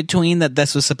scene in between that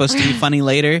this was supposed to be funny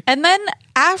later? And then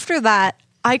after that,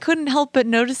 I couldn't help but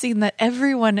noticing that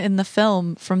everyone in the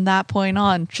film from that point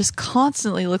on just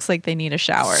constantly looks like they need a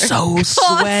shower. So Constantly.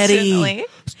 sweaty.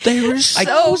 They were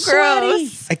So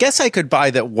gross. I guess I could buy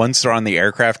that once they're on the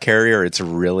aircraft carrier, it's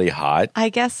really hot. I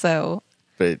guess so.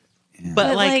 But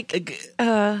But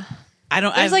I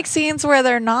don't. There's like scenes where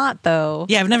they're not though.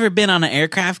 Yeah, I've never been on an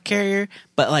aircraft carrier,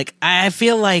 but like I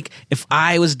feel like if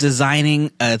I was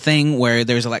designing a thing where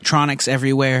there's electronics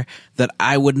everywhere, that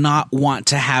I would not want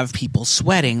to have people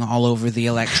sweating all over the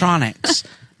electronics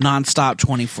nonstop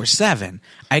 24/7.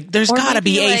 There's Or got to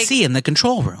be maybe, AC in the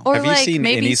control room. Or Have you like seen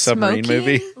maybe any submarine smoking,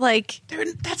 movie? Like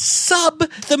That's sub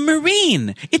the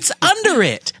Marine. It's under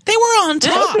it. They were on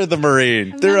top. They're the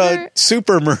Marine. They're a never-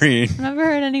 super Marine. I've never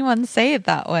heard anyone say it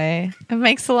that way. It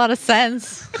makes a lot of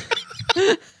sense.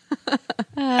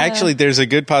 Actually, there's a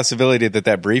good possibility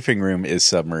that briefing room is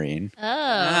submarine.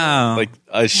 Oh, Like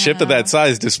a ship of that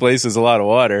size displaces a lot of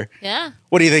water. Yeah.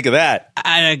 What do you think of that?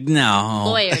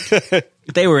 no. Lawyered.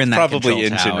 They were in that Probably control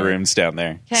engine tower. rooms down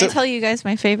there. Can I tell you guys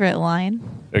my favorite line?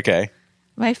 Okay.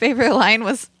 My favorite line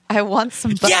was, "I want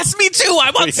some butts." Yes, me too.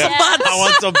 I want some butts. I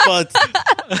want some butts.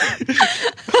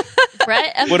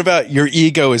 Brett, What about your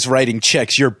ego is writing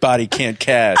checks your body can't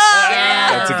cash?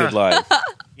 That's a good line.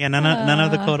 Yeah, none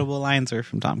of the quotable lines are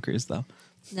from Tom Cruise though.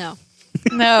 no.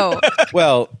 No.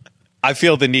 Well, I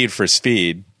feel the need for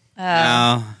speed.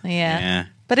 No. Yeah.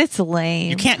 But it's lame.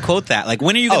 You can't quote that. Like,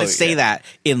 when are you going Oh, to say yeah. that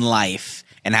in life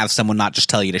and have someone not just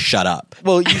tell you to shut up?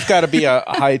 Well, you've got to be a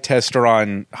high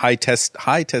testosterone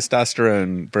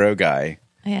bro guy.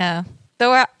 Yeah.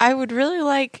 Though I would really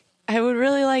like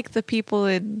the people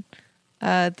in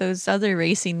those other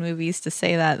racing movies to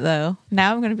say that though.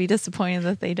 Now I'm going to be disappointed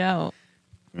that they don't.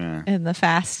 Yeah. In the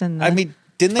Fast and the I mean,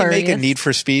 didn't they make a Furious. Need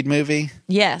for Speed movie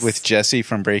Yes. with Jesse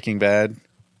from Breaking Bad?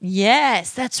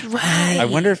 Yes, that's right. I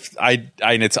wonder if and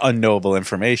it's unknowable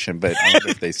information, but I wonder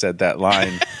if they said that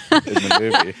line in the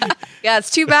movie. Yeah, it's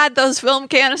too bad those film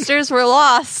canisters were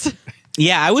lost.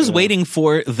 Yeah, I was waiting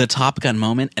for the Top Gun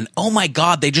moment, and oh my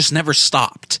God, they just never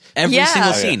stopped. Every Yeah.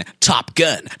 single Oh, yeah. scene. Top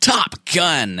Gun. Top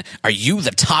Gun. Are you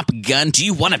the Top Gun? Do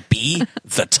you want to be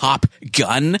the Top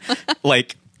Gun?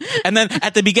 Like... And then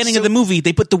at the beginning of the movie,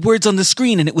 they put the words on the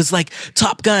screen, and it was like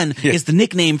Top Gun is the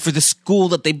nickname for the school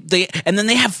that they and then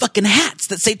they have fucking hats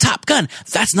that say Top Gun.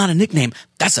 That's not a nickname.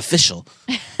 That's official.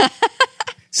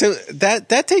 So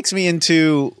that takes me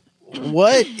into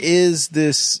what is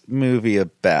this movie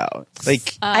about?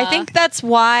 Like, I think that's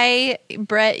why,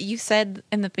 Brett, you said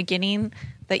in the beginning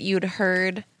that you'd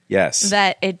heard yes,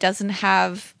 that it doesn't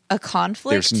have a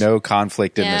conflict. there's no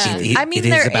conflict in this Yeah. movie. I mean, It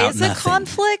is there about is a nothing.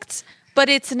 conflict, but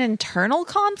it's an internal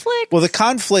conflict. Well, the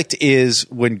conflict is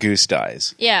when Goose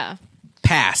dies. Yeah.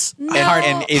 Pass.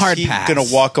 And is hard he pass. going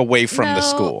to walk away from the No.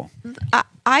 school?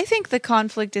 I think the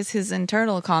conflict is his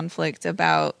internal conflict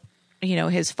about,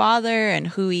 his father and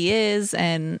who he is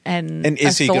and And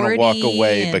is he going to walk authority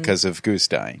away and- because of Goose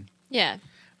dying? Yeah.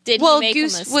 Did Well, he make a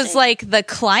Goose mistake? was like the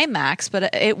climax,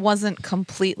 but it wasn't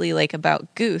completely like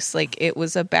about Goose. Like it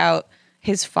was about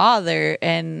his father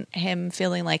and him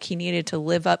feeling like he needed to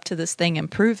live up to this thing and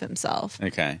prove himself.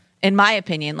 Okay. In my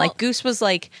opinion, like Goose was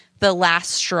like the last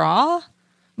straw,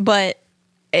 but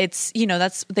it's,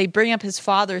 they bring up his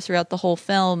father throughout the whole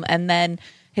film. And then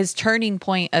his turning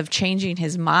point of changing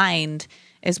his mind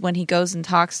is when he goes and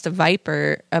talks to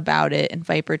Viper about it. And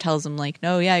Viper tells him like,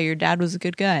 no, yeah, your dad was a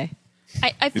good guy.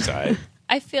 He's all right.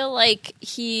 I feel like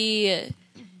he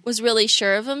was really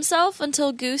sure of himself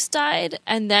until Goose died,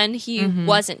 and then he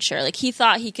wasn't sure. Like, he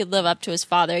thought he could live up to his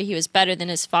father. He was better than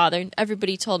his father.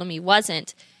 Everybody told him he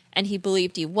wasn't, and he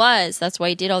believed he was. That's why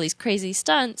he did all these crazy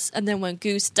stunts. And then when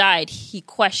Goose died, he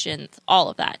questioned all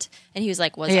of that. And he was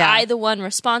like, was Yeah. I the one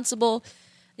responsible?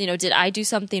 Did I do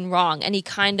something wrong? And he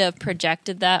kind of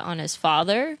projected that on his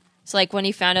father. So, like, when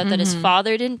he found out that his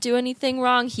father didn't do anything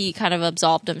wrong, he kind of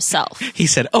absolved himself. He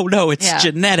said, "Oh no, it's Yeah.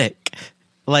 genetic."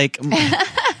 Like,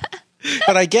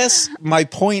 But I guess my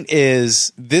point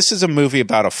is this is a movie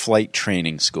about a flight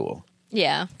training school.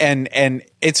 Yeah. And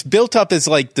it's built up as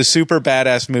like the super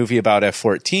badass movie about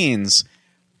F-14s,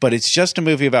 but it's just a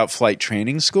movie about flight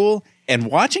training school. And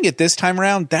watching it this time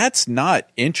around, that's not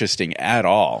interesting at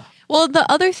all. Well, the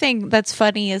other thing that's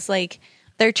funny is like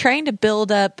they're trying to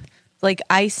build up like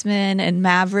Iceman and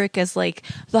Maverick as like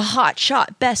the hot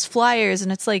shot best flyers,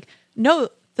 and it's like, no,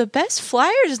 the best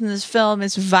flyers in this film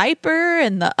is Viper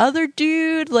and the other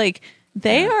dude. Like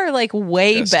they are like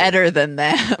way Jester. better than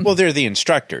them. Well, they're the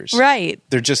instructors. Right.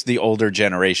 They're just the older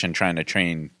generation trying to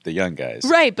train the young guys.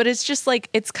 Right, but it's just like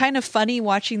it's kind of funny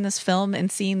watching this film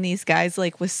and seeing these guys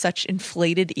like with such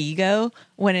inflated ego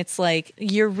when it's like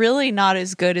you're really not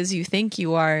as good as you think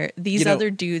you are. These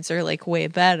other dudes are like way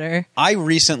better. I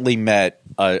recently met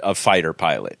a fighter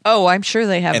pilot, Oh, I'm sure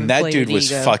they have. and that inflated dude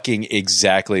was ego. fucking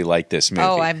exactly like this movie.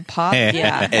 Oh, I'm pop.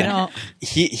 Yeah, I don't.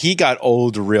 He got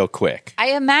old real quick.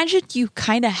 I imagine you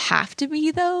kind of have to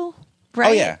be though.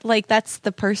 right? yeah. Like that's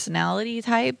the personality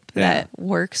type Yeah. that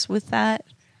works with that.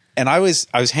 And I was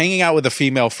hanging out with a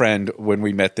female friend when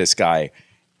we met this guy,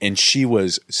 and she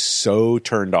was so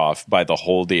turned off by the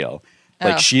whole deal.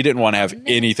 Like Oh. she didn't want to have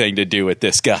anything to do with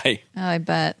this guy. Oh, I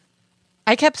bet.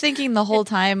 I kept thinking the whole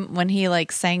time when he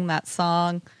like sang that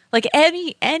song, like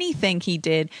anything he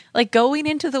did, like going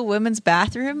into the women's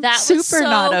bathroom, That super was so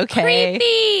not okay.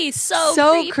 creepy.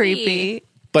 So creepy.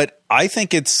 But I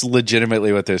think it's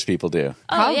legitimately what those people do.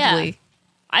 Oh, yeah. Probably.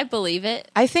 I believe it.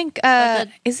 I think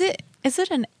is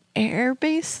it an air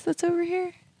base that's over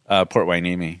here? Port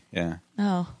Hueneme, yeah.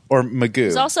 Oh. Or Magoo.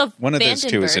 There's also one of those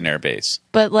two is Vandenberg. an air base.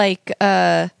 But like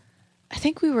I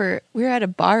think we were at a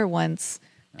bar once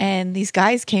and these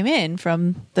guys came in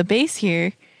from the base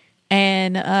here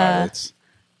and Pilots.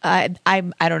 I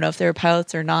don't know if they were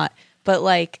pilots or not, but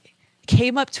like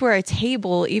came up to our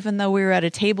table even though we were at a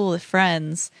table with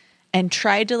friends and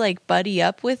tried to like buddy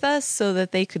up with us so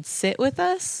that they could sit with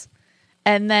us.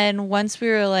 And then once we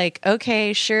were like,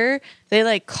 okay, sure, they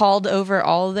like called over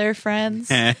all of their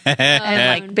friends and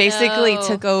like basically no.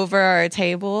 took over our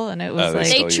table and it was Oh, they like They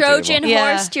stole your Trojan table.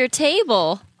 Yeah. horsed your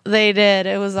table. they did.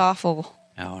 It was awful.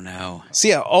 Oh no. So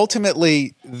yeah,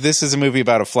 ultimately, this is a movie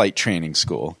about a flight training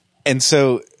school. And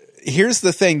so here's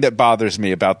the thing that bothers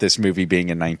me about this movie being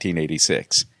in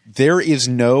 1986. There is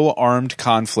no armed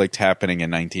conflict happening in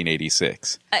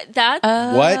 1986. That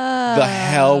What the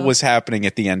hell was happening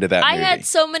at the end of that I movie? had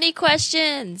so many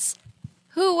questions.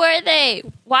 Who were they?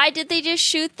 Why did they just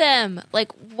shoot them?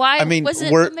 Like, why I mean, was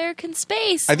it we're- American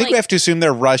space? I think Like, we have to assume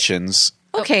they're Russians.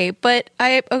 Okay, but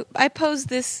I posed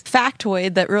this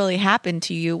factoid that really happened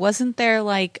to you. Wasn't there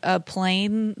like a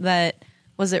plane that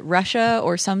was it Russia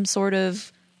or some sort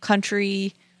of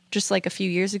country just like a few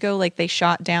years ago? Like they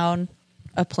shot down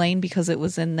a plane because it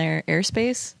was in their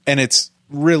airspace. And it's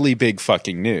really big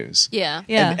fucking news. Yeah.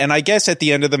 Yeah, And I guess at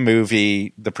the end of the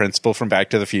movie, the principal from Back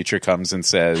to the Future comes and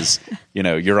says, you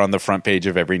know, you're on the front page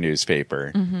of every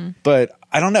newspaper. But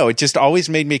I don't know. It just always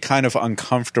made me kind of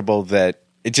uncomfortable that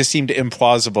it just seemed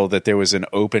implausible that there was an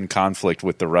open conflict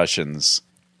with the Russians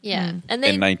Yeah. And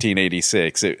they in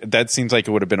 1986. That seems like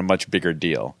it would have been a much bigger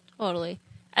deal. totally.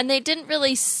 And they didn't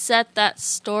really set that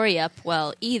story up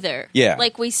well either. Yeah.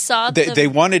 Like we saw They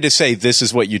wanted to say, this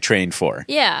is what you trained for.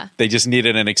 Yeah. They just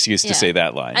needed an excuse to Yeah. say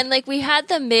that line. And like we had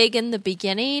the MiG in the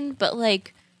beginning, but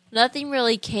like nothing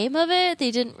really came of it. They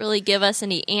didn't really give us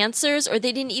any answers, or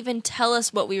they didn't even tell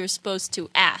us what we were supposed to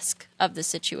ask of the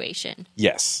situation.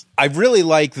 Yes. I really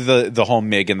like the whole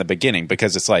MiG in the beginning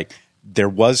because it's like there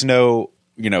was no,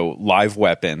 you know, live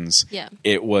weapons. Yeah.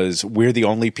 It was we're the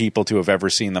only people to have ever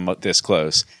seen them this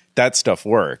close. That stuff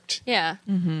worked. Yeah.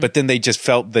 But then they just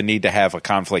felt the need to have a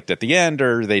conflict at the end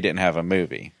or they didn't have a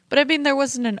movie. but I mean there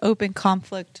wasn't an open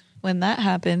conflict when that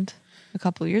happened a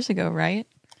couple years ago, right?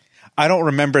 I don't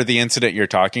remember the incident you're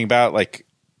talking about. Like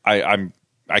I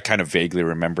kind of vaguely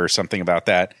remember something about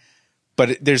that.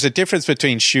 But there's a difference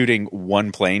between shooting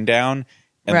one plane down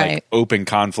and like Right. open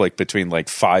conflict between like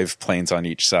 5 planes on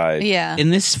each side. Yeah.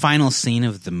 In this final scene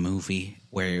of the movie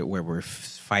where we're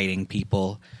fighting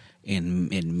people in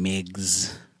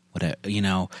MiGs, you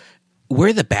know,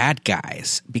 we're the bad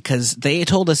guys because they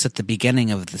told us at the beginning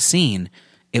of the scene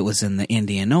it was in the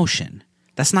Indian Ocean.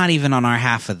 That's not even on our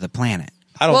half of the planet.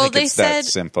 I don't Well, think they it's that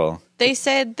said- simple. They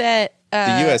said that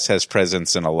The U.S. has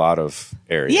presence in a lot of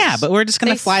areas. Yeah, but we're just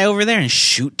going They to fly over there and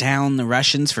shoot down the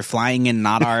Russians for flying in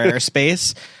not our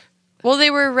airspace. well, they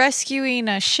were rescuing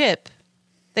a ship.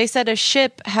 They said a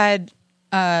ship had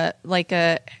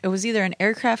it was either an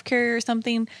aircraft carrier or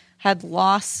something had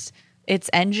lost its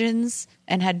engines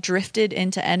and had drifted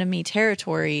into enemy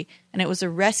territory, and it was a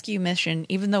rescue mission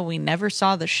even though we never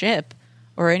saw the ship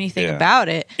or anything Yeah. about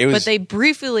it. It was- but they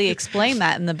briefly explained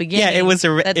that in the beginning. Yeah, it was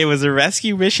that- a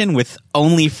rescue mission with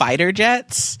only fighter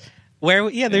jets.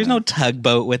 Where there's no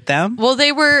tugboat with them. Well,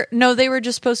 they were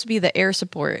just supposed to be the air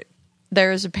support. There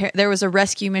was a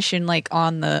rescue mission like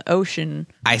on the ocean.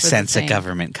 I for the sense a thing.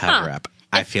 government cover up.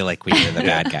 I feel like we are the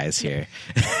bad guys here.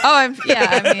 Oh, I mean,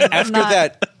 I'm After not-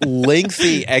 that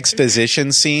lengthy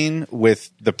exposition scene with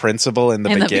the principal in the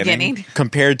beginning,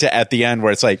 compared to at the end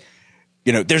where it's like,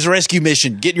 you know, there's a rescue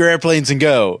mission. Get your airplanes and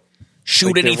go. Shoot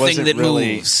Like, there anything wasn't that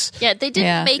really- moves. Yeah, they didn't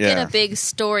Yeah. make it Yeah. a big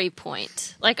story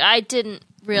point. Like I didn't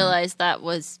realize that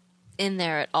was in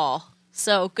there at all.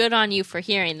 So good on you for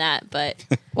hearing that, but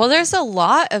Well, there's a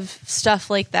lot of stuff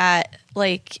like that.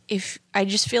 Like, if I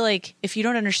just feel like if you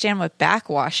don't understand what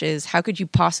backwash is, how could you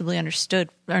possibly understand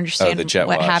the jet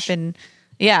what wash. happened?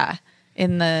 Yeah,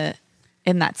 in that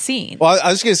scene. Well,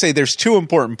 I was going to say there's 2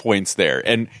 important points there,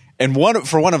 and one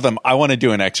of them, I want to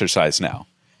do an exercise now.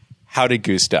 How did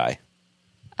Goose die?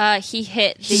 He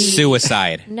hit the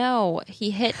Suicide. No,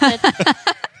 he hit the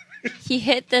he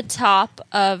hit the top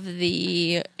of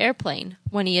the airplane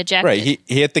when he ejected. Right. He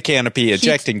hit the canopy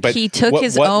ejecting, but he took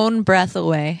his own breath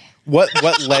away. What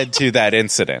led to that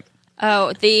incident?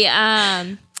 Oh,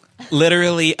 the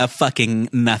Literally a fucking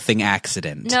nothing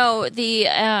accident. no, the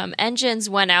engines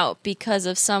went out because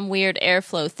of some weird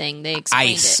airflow thing. They explained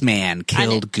it. Iceman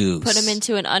killed And it Goose. Put him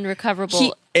into an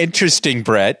unrecoverable. Interesting,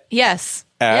 Brett. Yes.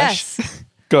 Ash? Yes.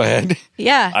 Go ahead.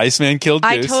 Yeah. Iceman killed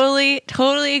I Goose.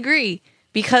 totally agree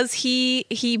because he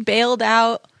bailed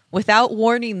out without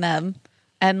warning them,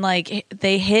 and like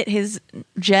they hit his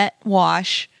jet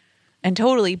wash, and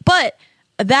totally. But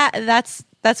that's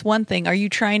one thing. Are you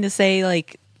trying to say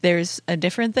like there's a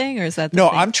different thing, or is that the No,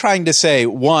 thing? I'm trying to say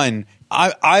one.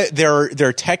 There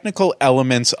are technical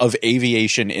elements of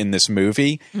aviation in this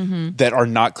movie that are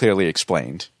not clearly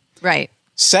explained. right?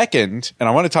 Second, and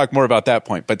I want to talk more about that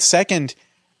point, but second,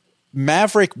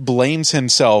 Maverick blames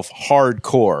himself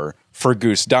hardcore for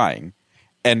Goose dying.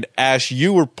 And Ash,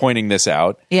 you were pointing this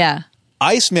out. Yeah.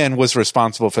 Iceman was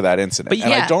responsible for that incident. But and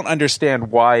yeah. I don't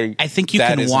understand why I think you that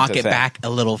can isn't walk a it thing. back a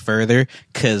little further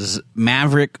because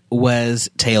Maverick was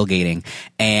tailgating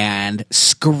and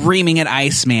screaming at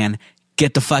Iceman,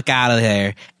 "Get the fuck out of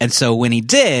there!" And so when he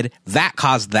did, that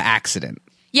caused the accident.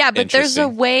 Yeah, but there's a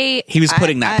Interesting. way He was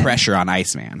putting that I- pressure on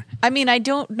Iceman. I mean, I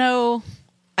don't know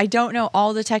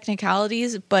all the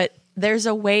technicalities, but there's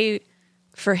a way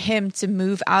for him to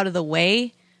move out of the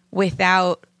way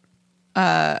without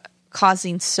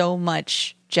causing so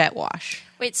much jet wash.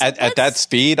 Wait, so At that what's-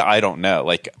 speed, I don't know.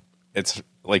 Like it's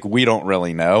like we don't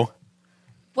really know.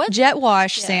 what? Jet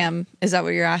wash, Sam, is that what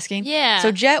you're asking? Yeah.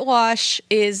 So jet wash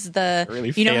is the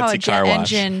Really you know how a fancy jet car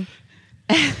wash. engine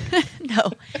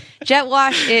No. Jet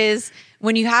wash is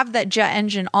when you have that jet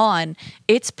engine on,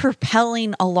 it's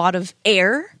propelling a lot of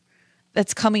air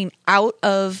that's coming out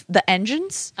of the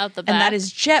engines. Out the And that back?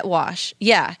 is jet wash.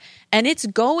 Yeah. And it's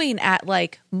going at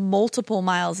like multiple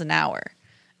miles an hour.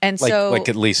 And Like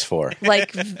at least 4.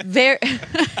 like very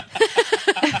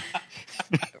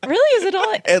Really? Is it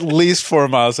all At least 4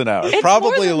 miles an hour. Probably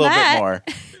a more than little that. bit more.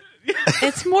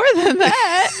 it's more than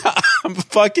that. I'm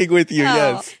fucking with you, No.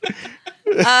 yes.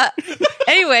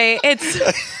 Anyway,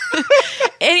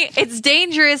 it's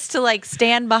dangerous to like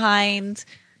stand behind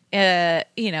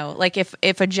like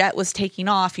if a jet was taking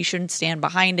off, you shouldn't stand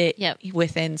behind it Yep.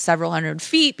 within several hundred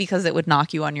feet because it would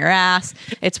knock you on your ass.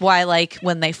 It's why like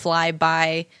when they fly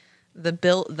by the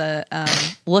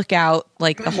lookout,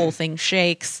 like the whole thing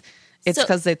shakes. It's So-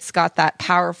 because it's got that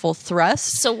powerful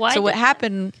thrust. So why So what did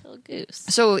happened? Kill Goose.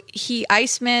 So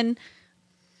Iceman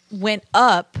went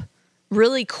up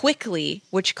really quickly,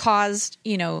 which caused,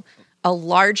 a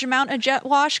large amount of jet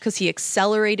wash because he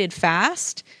accelerated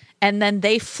fast. And then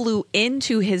they flew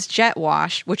into his jet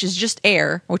wash, which is just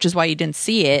air, which is why you didn't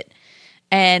see it.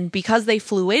 And because they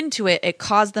flew into it, it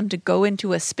caused them to go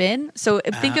into a spin. So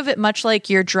think of it much like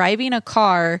you're driving a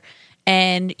car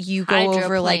and you go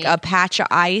over like Hydroplane. a patch of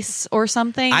ice or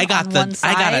something. I got on one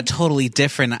I got a side. totally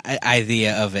different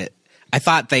idea of it. I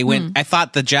thought they went. I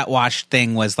thought the jet wash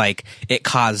thing was like it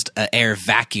caused an air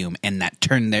vacuum and that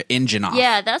turned their engine off.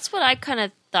 Yeah, that's what I kind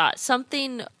of thought.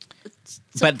 Something.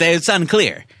 but it's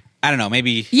unclear. I don't know.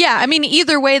 Maybe Yeah, I mean,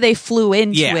 either way, they flew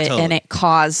into Yeah, it totally. and it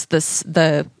caused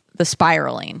the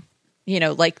spiraling.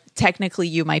 Like technically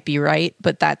you might be right,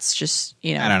 but that's just I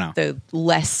don't know. the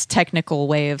less technical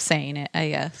way of saying it, I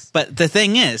guess. But the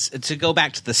thing is, to go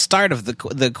back to the start of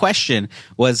the question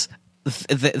was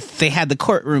they had the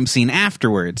courtroom scene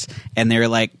afterwards, and they were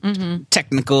like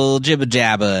technical jibba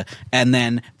jabba, and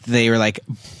then they were like,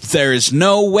 "There is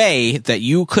no way that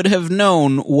you could have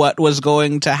known what was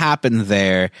going to happen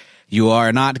there. You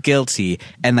are not guilty."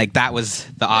 And like that was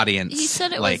the audience. He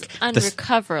said it like, was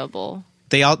unrecoverable.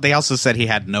 They also said he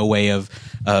had no way of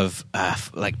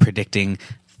like predicting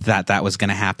that was going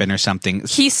to happen or something.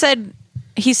 He said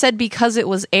because it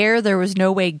was air, there was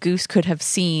no way Goose could have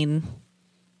seen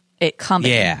it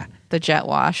coming. Yeah. The jet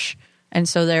wash. And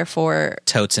so therefore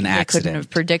Totes an they couldn't accident. have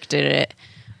predicted it.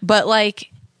 But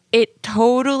like it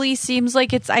totally seems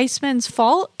like it's Iceman's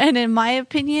fault. And in my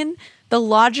opinion, the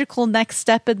logical next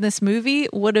step in this movie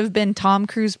would have been Tom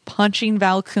Cruise punching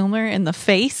Val Kilmer in the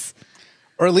face.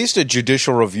 Or at least a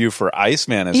judicial review for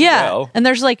Iceman as Yeah. well. And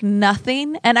there's like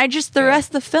nothing. And the rest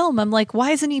of the film, I'm like,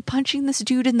 why isn't he punching this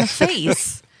dude in the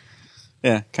face?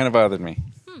 Yeah, kind of bothered me.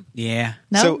 Yeah.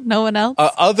 No, So, no one else.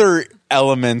 Other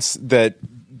elements that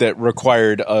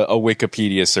required a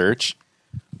Wikipedia search.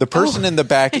 The person in the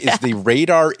back is the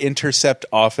radar intercept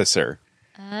officer.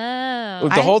 Oh.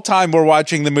 The whole time we're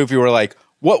watching the movie, we're like,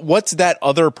 "What's that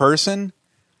other person?"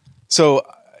 So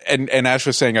and Ash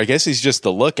was saying, I guess he's just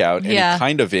the lookout, and Yeah. he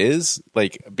kind of is,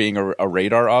 like being a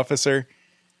radar officer.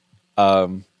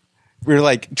 We were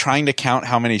like trying to count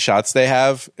how many shots they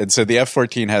have, and so the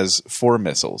F-14 has 4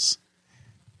 missiles.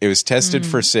 It was tested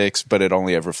for 6, but it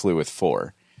only ever flew with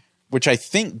 4, which I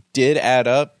think did add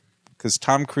up because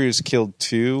Tom Cruise killed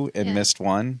 2 and missed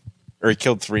 1, or he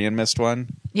killed 3 and missed 1.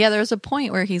 Yeah, there was a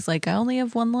point where he's like, I only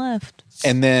have 1 left.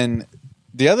 And then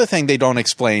the other thing they don't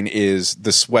explain is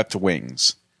the swept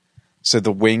wings. So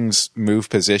the wings move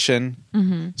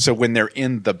position. So when they're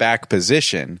in the back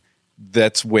position,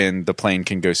 that's when the plane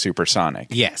can go supersonic.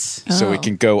 Yes. So it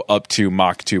can go up to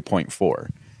Mach 2.4.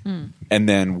 And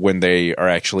then when they are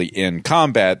actually in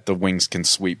combat, the wings can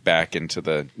sweep back into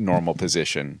the normal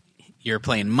position. Your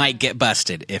plane might get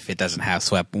busted if it doesn't have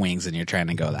swept wings and you're trying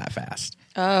to go that fast.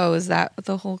 Oh, is that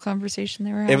the whole conversation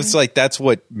they were having? It was like that's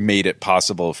what made it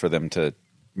possible for them to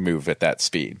move at that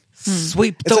speed.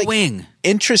 Sweep the like- wing.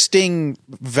 Interesting,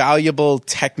 valuable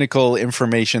technical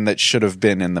information that should have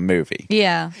been in the movie.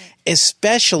 Yeah.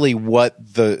 Especially what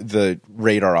the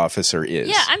radar officer is.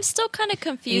 Yeah, I'm still kind of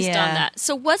confused Yeah. on that.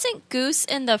 So wasn't Goose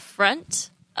in the front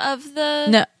of the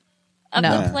No.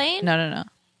 the plane? No.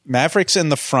 Maverick's in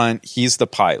the front. He's the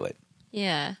pilot.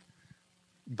 Yeah.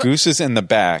 Goose is in the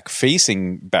back,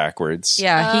 facing backwards.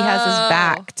 Yeah, he has his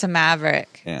back to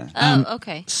Maverick. Yeah. Oh,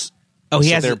 okay. Oh, he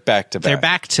So has they're back to back. They're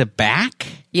back to back?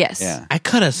 Yes. Yeah. I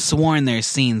could have sworn there's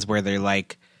scenes where they're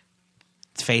like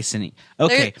facing.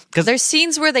 Okay, because There's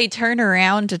scenes where they turn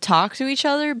around to talk to each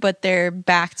other, but they're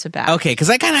back to back. okay, because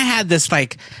I kind of had this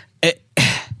like,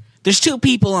 there's 2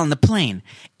 people on the plane.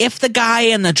 If the guy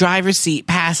in the driver's seat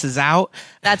passes out,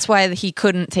 That's why he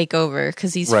couldn't take over,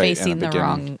 because he's Right, in facing the the beginning.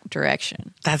 wrong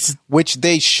direction. that's Which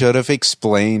they should have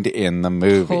explained in the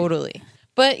movie. Totally.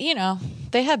 But,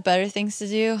 they had better things to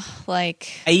do.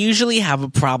 Like, I usually have a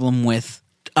problem with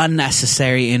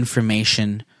unnecessary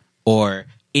information or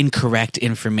incorrect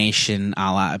information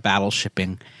a la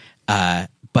battleshipping.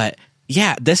 But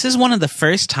yeah, this is one of the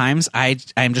first times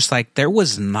I'm just like, there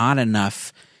was not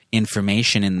enough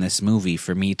information in this movie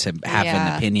for me to have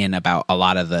Yeah. an opinion about a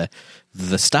lot of the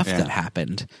stuff Yeah. that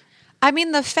happened. I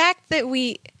mean, the fact that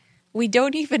we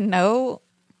don't even know,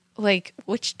 like,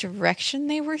 which direction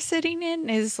they were sitting in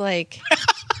is like,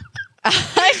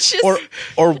 I just, Or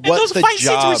And what those the fight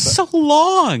job. scenes were so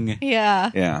long.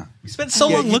 yeah. Yeah. We spent so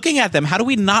long looking at them. How do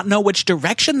we not know which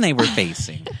direction they were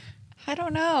facing? I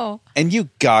don't know. And you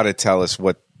got to tell us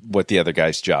what the other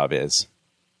guy's job is.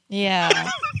 Yeah.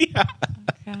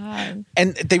 God.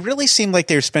 And they really seem like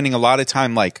they're spending a lot of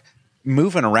time like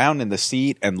moving around in the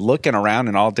seat and looking around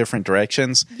in all different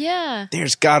directions. Yeah.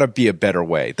 There's got to be a better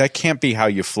way. That can't be how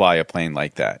you fly a plane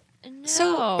like that. No.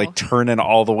 So- Like turning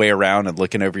all the way around and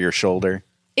looking over your shoulder.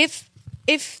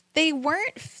 If they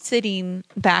weren't sitting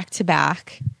back to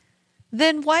back,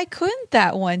 then why couldn't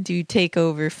that one dude take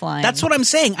over flying? That's what I'm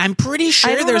saying. I'm pretty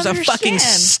sure don't there's a fucking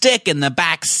understand. stick in the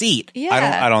back seat.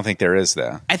 Yeah. I don't think there is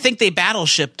though. I think they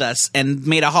battleshipped us and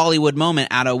made a Hollywood moment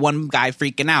out of one guy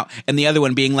freaking out and the other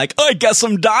one being like, I guess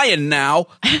I'm dying now.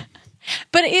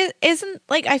 But it isn't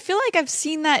like, I feel like I've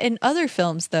seen that in other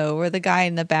films though, where the guy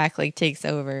in the back like takes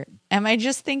over. Am I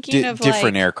just thinking of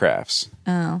Different like, aircrafts.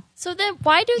 So then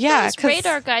why do Yeah, those 'cause-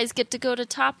 radar guys get to go to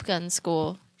Top Gun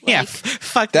school? Yeah, Like,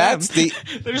 fuck That's them.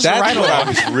 that's what I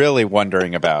was really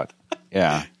wondering about.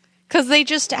 Yeah. because they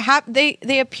just have they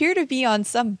appear to be on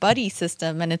some buddy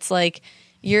system, and it's like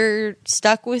you're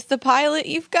stuck with the pilot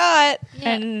you've got, Yeah.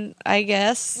 and I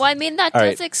guess well, I mean, that All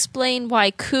does right. explain why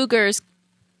Cougar's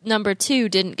number 2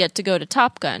 didn't get to go to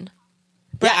Top Gun.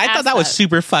 Yeah, I thought that was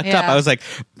super fucked up. Yeah. I was like,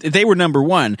 they were number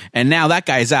 1 and now that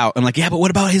guy's out. I'm like, yeah, but what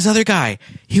about his other guy?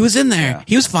 He was in there. Yeah.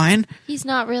 He was fine. He's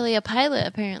not really a pilot,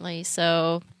 apparently,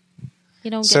 so you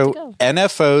don't get to So go.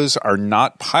 NFOs are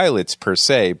not pilots per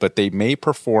se, but they may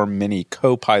perform many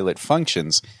co-pilot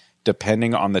functions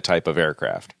depending on the type of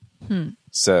aircraft.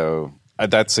 So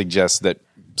that suggests that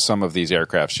some of these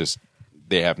aircrafts just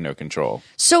they have no control.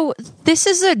 So this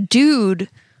is a dude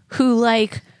who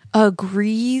like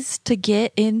agrees to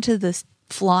get into this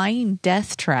flying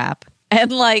death trap,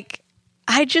 and like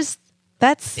I just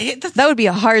that would be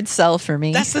a hard sell for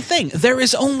me. That's the thing. There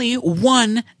is only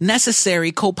one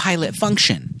necessary co-pilot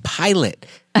function. Pilot.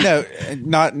 No,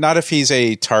 not if he's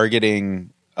a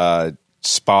targeting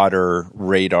spotter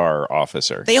radar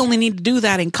officer. They only need to do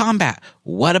that in combat.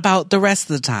 What about the rest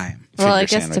of the time? well, I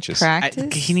finger guess sandwiches. to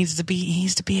practice. He needs to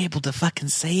be able to fucking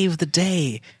save the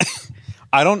day.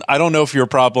 I don't know if your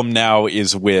problem now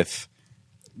is with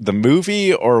the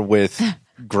movie or with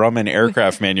Grumman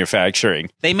Aircraft Manufacturing.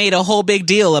 They made a whole big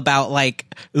deal about like,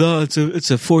 oh, it's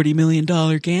a $40 million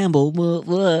gamble. Blah,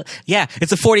 blah. Yeah,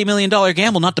 it's a $40 million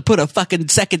gamble not to put a fucking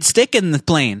second stick in the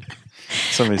plane.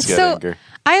 Somebody's got So anger.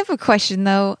 I have a question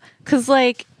though, because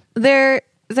like there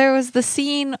was the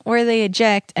scene where they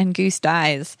eject and Goose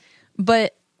dies,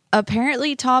 but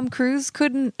apparently Tom Cruise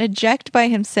couldn't eject by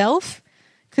himself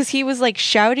because he was like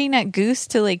shouting at Goose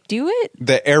to like do it.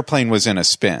 The airplane was in a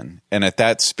spin, and at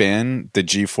that spin, the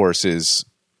G-forces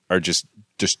are just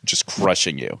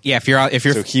crushing you. Yeah, if you're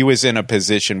So he was in a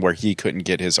position where he couldn't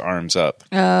get his arms up.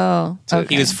 Oh,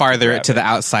 he was farther Grab to it. the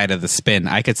outside of the spin.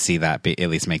 I could see that at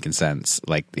least making sense.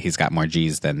 Like he's got more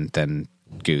G's than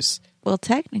Goose. well,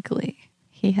 technically,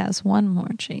 he has one more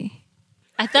G.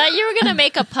 I thought you were going to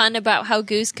make a pun about how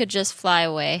Goose could just fly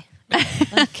away.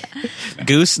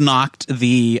 Goose knocked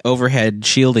the overhead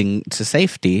shielding to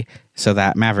safety so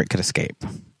that Maverick could escape.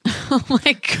 Oh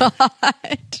my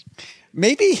god!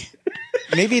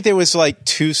 Maybe there was like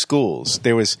two schools.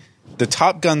 There was the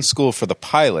Top Gun school for the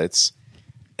pilots,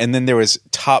 and then there was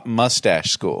Top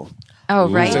Mustache school. Oh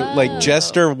right. So like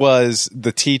Jester was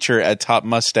the teacher at Top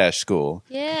Mustache school.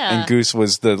 Yeah. And Goose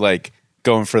was the like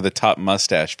going for the top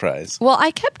mustache prize. Well, I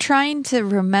kept trying to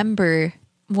remember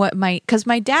what because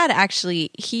my dad actually,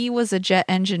 he was a jet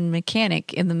engine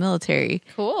mechanic in the military.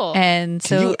 Cool. And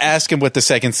so Can you ask him what the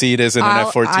second seat is in an I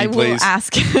F-14, will please?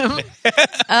 ask him.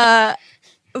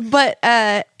 But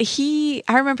I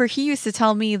remember he used to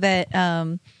tell me that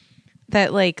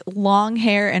that like long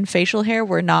hair and facial hair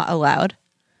were not allowed.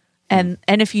 And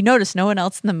if you notice, no one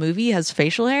else in the movie has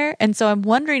facial hair. And so I'm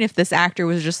wondering if this actor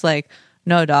was just like,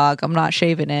 no, dog, I'm not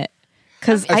shaving it.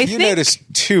 Because I If you think. notice,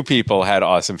 two people had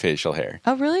awesome facial hair.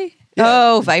 Oh, really?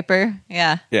 Oh, Viper.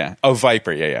 Yeah. Yeah. Oh,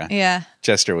 Viper. Yeah. Yeah.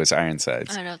 Jester was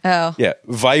Ironsides. I don't know. Oh. Yeah.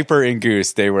 Viper and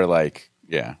Goose, they were like,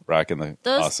 yeah, rocking the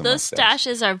Those awesome those mustache.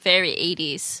 stashes are very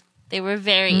 80s. They were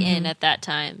very in at that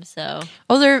time. So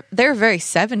Oh, they're very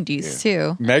 70s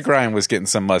too. Meg Ryan was getting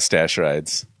some mustache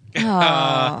rides.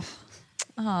 Oh.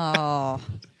 Oh.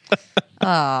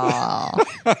 Oh.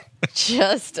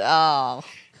 Just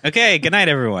Okay, good night,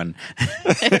 everyone.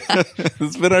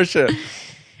 It's been our show.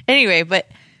 Anyway, but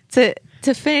to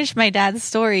finish my dad's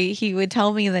story, he would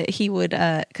tell me that he would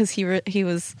because he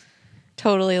was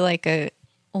totally like a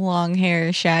long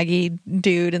hair, shaggy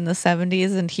dude in the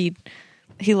 70s, and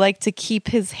he liked to keep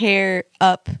his hair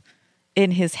up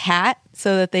in his hat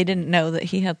so that they didn't know that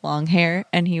he had long hair,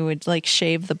 and he would like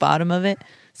shave the bottom of it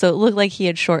so it looked like he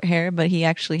had short hair, but he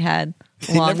actually had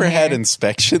They long never hair. had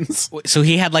inspections. So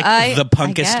he had like the I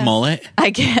punkest guess. mullet. I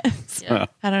guess. Yeah.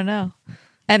 I don't know.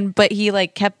 But he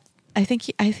like kept I think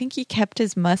he kept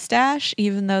his mustache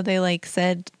even though they like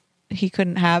said he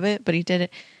couldn't have it, but he did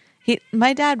it.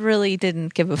 My dad really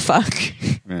didn't give a fuck.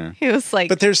 Yeah. He was like,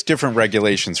 But there's different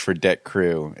regulations for deck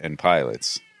crew and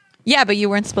pilots. yeah, but you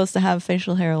weren't supposed to have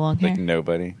facial hair or long hair. Like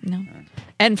nobody. No.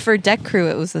 And for deck crew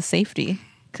it was a safety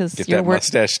cuz Get you're that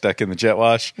mustache stuck in the jet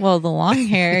wash. well, the long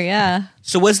hair, yeah.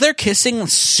 So was their kissing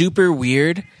super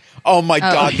weird? Oh my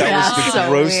God, that yeah. was the So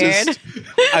grossest.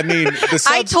 I mean, the substitute.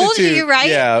 I told you, right?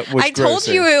 Yeah, was I told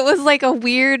grosser. you it was like a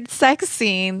weird sex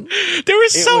scene. There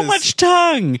was It so was- much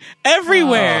tongue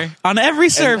everywhere on every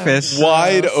surface.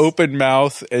 Wide open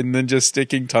mouth and then just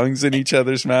sticking tongues in each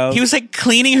other's mouths. He was like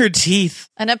cleaning her teeth.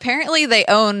 And apparently they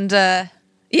owned,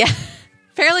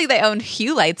 apparently they owned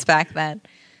hue lights back then.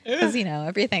 Because,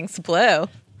 everything's blue.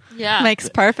 yeah. Makes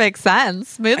perfect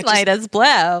sense. Moonlight is blue.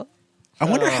 I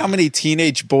wonder how many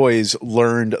teenage boys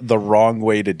learned the wrong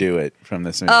way to do it from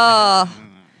this movie.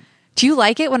 Do you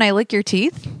like it when I lick your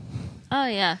teeth? Oh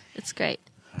yeah, it's great.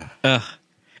 And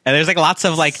there's like lots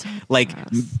of like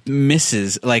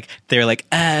misses. Like they're like,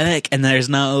 lick, and there's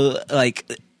no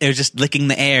like they're just licking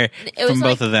the air It from was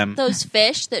both like of them. those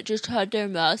fish that just had their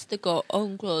mouths that go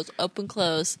open,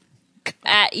 close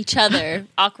at each other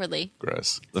awkwardly.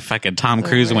 Gross. The fucking Tom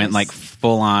Cruise went worst. like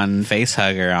full on face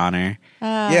hugger on her.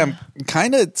 Yeah, I'm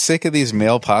kind of sick of these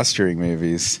male posturing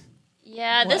movies.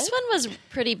 Yeah, this one was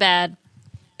pretty bad.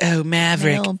 Oh,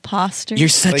 Maverick, Male posture. you're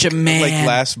such Like, a man. like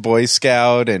Last Boy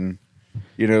Scout, and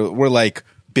we're like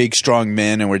big, strong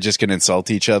men, and we're just going to insult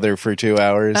each other for 2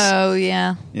 hours. Oh,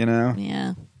 yeah.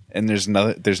 And there's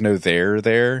no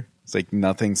there. It's like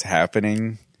nothing's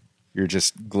happening. You're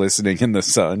just glistening in the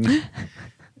sun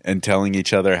and telling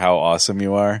each other how awesome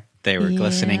you are. They were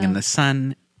glistening in the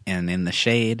sun and in the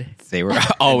shade. They were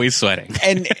always sweating.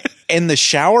 And in the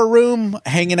shower room,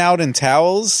 hanging out in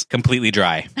towels. Completely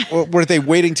dry. Were they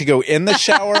waiting to go in the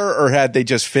shower, or had they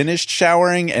just finished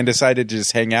showering and decided to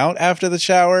just hang out after the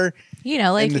shower?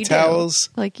 Like in the you towels?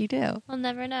 do. Like you do. We'll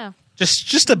never know.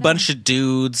 Just a bunch of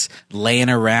dudes laying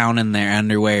around in their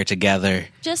underwear together.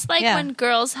 Just like Yeah. when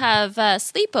girls have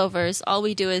sleepovers, all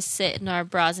we do is sit in our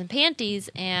bras and panties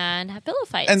and have pillow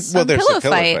fights. And well, there's Pillow a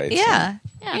pillow fight. fight. Yeah.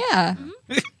 Yeah.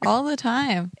 Yeah. All the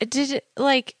time.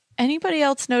 Like anybody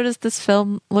else notice this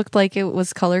film looked like it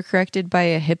was color corrected by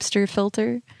a hipster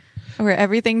filter? Where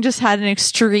everything just had an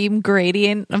extreme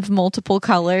gradient of multiple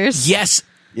colors. Yes,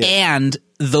 and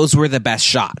those were the best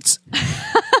shots.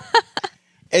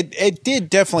 It did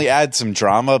definitely add some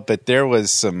drama, but there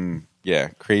was some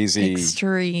crazy.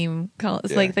 Extreme colors.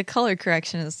 Yeah. Like the color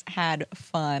corrections had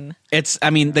fun.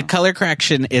 The color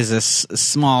correction is a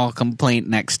small complaint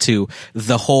next to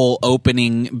the whole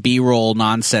opening B-roll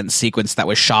nonsense sequence that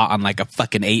was shot on like a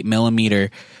fucking 8mm.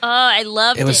 Oh, I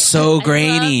loved it. It was so I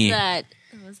grainy. loved that.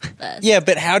 It was the best. Yeah,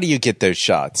 but how do you get those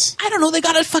shots? I don't know. They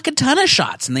got a fucking ton of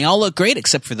shots, and they all look great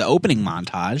except for the opening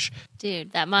montage.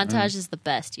 Dude, that montage is the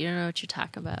best. You don't know what you're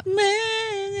talking about.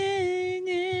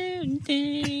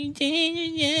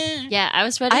 Yeah, I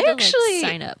was ready I to actually-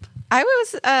 sign up.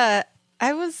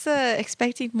 I was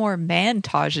expecting more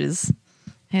montages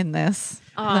in this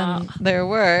than there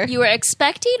were. You were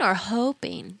expecting or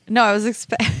hoping? No, I was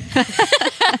expecting.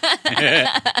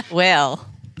 Well,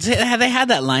 They had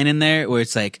that line in there where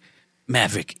it's like,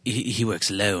 Maverick, he works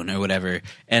alone or whatever.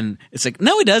 And it's like,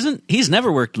 no, he doesn't. He's never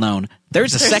worked alone.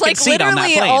 There's a there's second like seat on that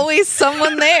literally plane. always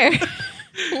someone there.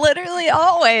 Literally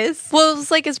always. Well, it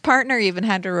was like his partner even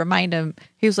had to remind him.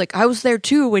 He was like, "I was there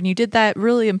too when you did that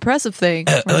really impressive thing."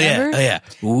 Remember?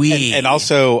 We And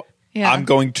also, Yeah. I'm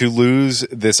going to lose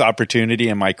this opportunity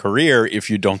in my career if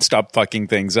you don't stop fucking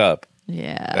things up.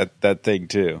 Yeah. That thing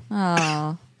too.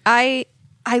 I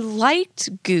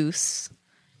liked Goose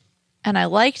and I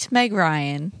liked Meg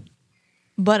Ryan,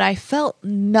 but I felt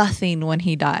nothing when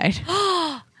he died.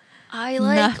 I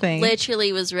Nothing.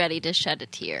 literally was ready to shed a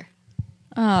tear.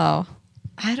 Oh.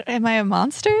 Am I a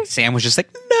monster? Sam was just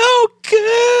like, no, Goose.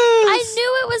 I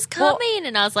knew it was coming,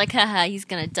 and I was like, haha, he's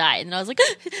gonna die. And then I was like,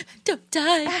 don't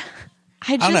die.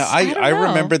 I don't know. I know.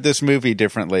 remembered this movie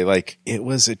differently. Like, it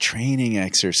was a training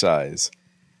exercise.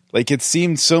 Like, it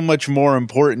seemed so much more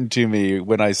important to me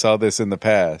when I saw this in the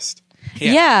past.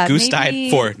 Yeah, Goose maybe-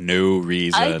 died for no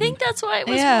reason. I think that's why it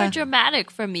was Yeah. more dramatic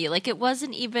for me. Like, it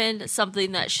wasn't even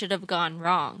something that should have gone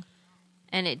wrong,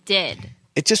 and it did.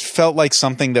 It just felt like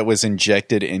something that was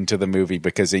injected into the movie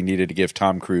because they needed to give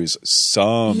Tom Cruise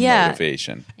some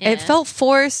motivation. Yeah. It felt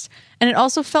forced, and it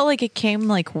also felt like it came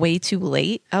like way too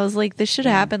late. I was like, this should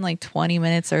have happened like 20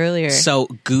 minutes earlier. So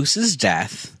Goose's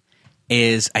death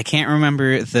is, I can't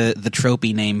remember the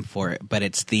tropey name for it, but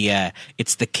it's the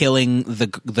killing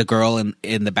the girl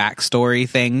in the backstory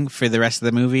thing for the rest of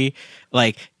the movie.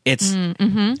 Like it's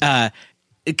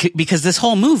because this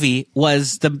whole movie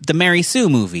was the Mary Sue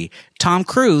movie. Tom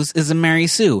Cruise is a Mary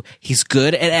Sue. He's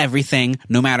good at everything.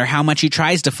 No matter how much he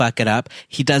tries to fuck it up,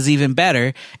 he does even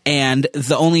better. And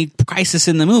the only crisis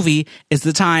in the movie is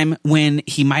the time when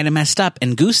he might have messed up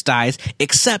and Goose dies,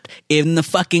 except in the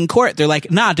fucking court. They're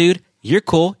like, nah, dude, you're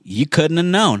cool. You couldn't have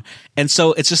known. And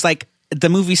so it's just like the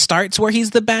movie starts where he's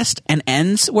the best and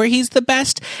ends where he's the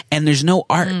best. And there's no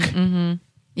arc.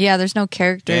 yeah, there's no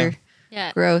character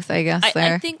Yeah. growth, I guess,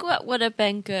 there. I think what would have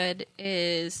been good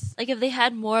is like if they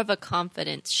had more of a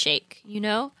confidence shake, you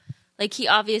know? Like he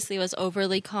obviously was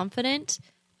overly confident.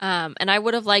 And I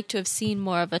would have liked to have seen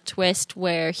more of a twist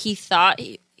where he thought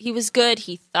he was good.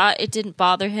 He thought it didn't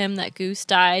bother him that Goose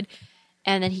died.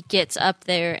 And then he gets up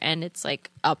there and it's like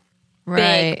a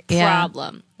Right, big yeah.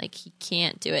 problem. Like he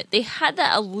can't do it. They had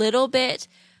that a little bit,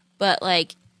 but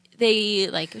like they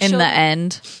like in showed- the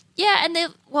end. yeah, and they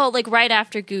like right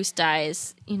after Goose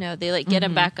dies, you know, they like get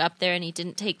him back up there, and he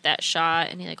didn't take that shot,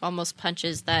 and he like almost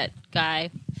punches that guy.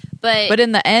 But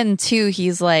in the end, too,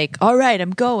 he's like, all right,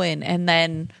 I'm going. And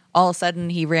then all of a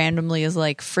sudden he randomly is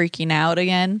like freaking out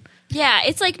again. yeah,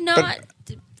 it's like not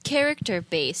character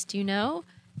based, you know.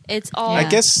 It's all I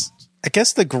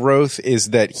guess the growth is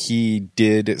that he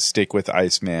did stick with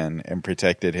Iceman and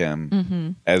protected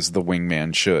him as the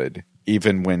wingman should.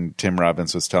 Even when Tim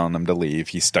Robbins was telling him to leave,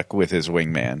 he stuck with his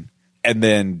wingman and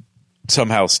then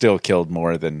somehow still killed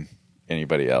more than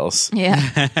anybody else.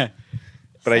 Yeah.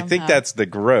 But I think that's the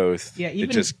growth. Yeah,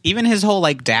 It just even his whole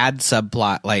like dad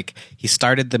subplot, like he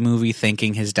started the movie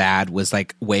thinking his dad was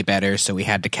like way better, so he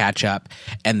had to catch up,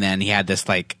 and then he had this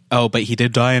like, oh, but he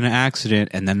did die in an accident,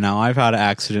 and then now I've had an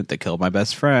accident that killed my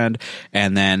best friend,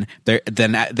 and then they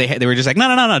were just like,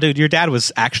 no, dude, your dad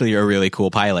was actually a really cool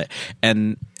pilot,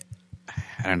 and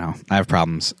I don't know, I have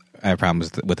problems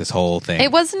with this whole thing.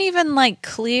 It wasn't even like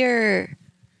clear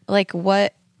like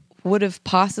what would have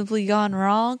possibly gone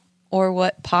wrong or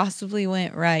what possibly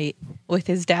went right with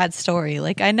his dad's story.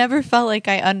 Like, I never felt like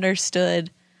I understood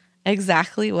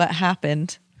exactly what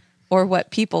happened or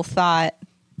what people thought,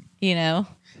 you know?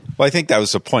 Well, I think that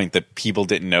was the point, that people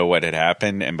didn't know what had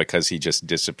happened, and because he just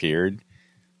disappeared,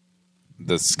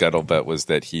 the scuttlebutt was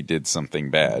that he did something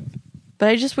bad. But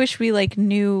I just wish we like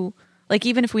knew, like,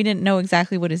 even if we didn't know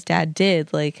exactly what his dad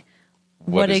did, like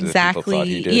what is it people thought exactly,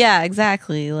 he did? yeah,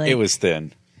 exactly. Like, It was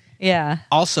thin. yeah.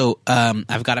 Also,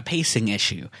 I've got a pacing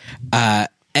issue.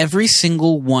 Every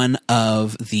single one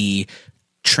of the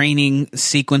training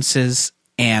sequences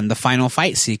and the final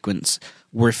fight sequence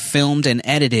were filmed and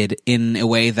edited in a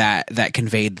way that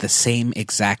conveyed the same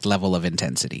exact level of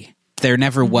intensity. There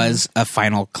never was a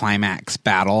final climax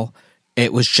battle.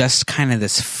 It was just kind of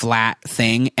this flat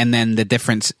thing. And then the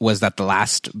difference was that the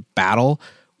last battle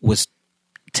was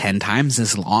 10 times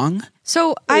as long.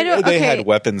 So I don't. They Okay, had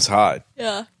weapons hot.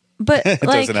 Yeah. but It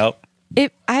like, doesn't help.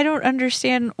 I don't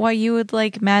understand why you would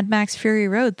like Mad Max Fury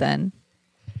Road then,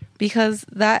 because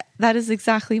that is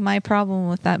exactly my problem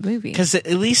with that movie. Because at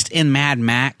least in Mad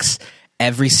Max,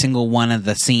 every single one of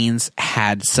the scenes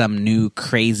had some new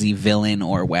crazy villain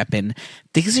or weapon.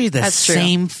 These are the That's true.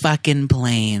 same fucking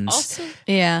planes Also,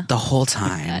 Yeah. the whole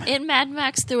time. in Mad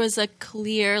Max, there was a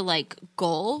clear like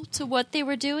goal to what they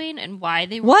were doing and why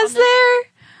they were. Was on there?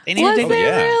 They needed Was to- there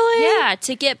yeah. really? Yeah,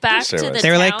 to get back there to the. was.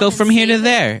 They were like, town go and from here to save it.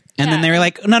 there. And then Yeah. they were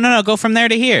like, no, go from there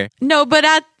to here. No, but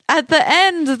at the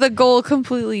end, the goal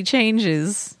completely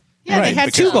changes. Yeah, they had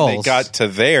because two when goals. They got to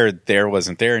there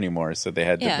wasn't there anymore, so they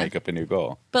had to Yeah. make up a new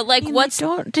goal. But like,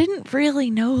 Didn't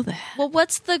really know that.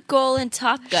 what's the goal in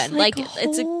Top Gun? like Like, a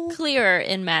it's whole- clearer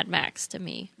in Mad Max to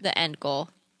me. The end goal.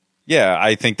 Yeah,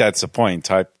 I think that's the point.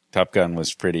 Top Gun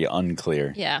was pretty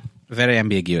unclear. Yeah. Very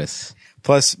ambiguous.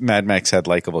 Plus, Mad Max had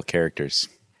likable characters.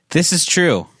 This is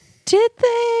true. Did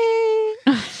they?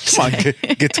 Come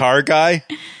on, guitar guy.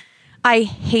 I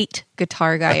hate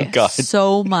Guitar Guy God.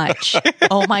 so much.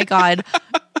 Oh my God.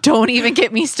 Don't even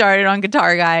get me started on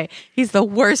Guitar Guy. He's the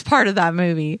worst part of that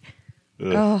movie.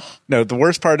 No, the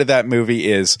worst part of that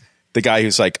movie is the guy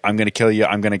who's like, I'm going to kill you.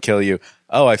 I'm going to kill you.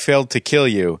 Oh, I failed to kill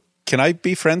you. Can I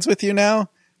be friends with you now?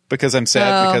 Because I'm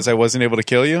sad Oh. because I wasn't able to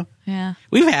kill you. Yeah.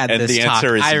 We've had And this the talk.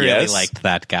 answer is I really yes. liked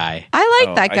that guy. I like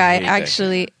Oh, that I guy, hate that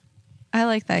actually. I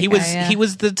like that He guy. was yeah. he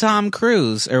was the Tom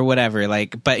Cruise or whatever,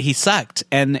 like, but he sucked,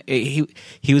 and he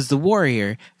was the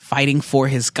warrior fighting for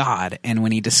his god. And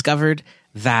when he discovered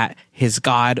that his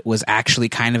god was actually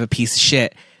kind of a piece of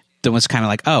shit, then was kind of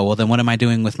like, oh well, then what am I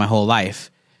doing with my whole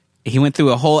life? He went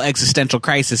through a whole existential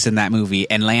crisis in that movie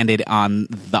and landed on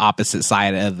the opposite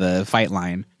side of the fight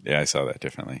line. Yeah, I saw that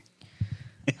differently.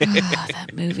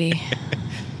 that movie.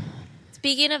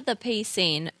 Speaking of the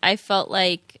pacing, I felt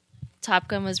like Top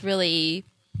Gun was really,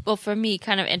 well, for me,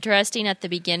 kind of interesting at the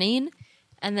beginning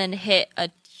and then hit a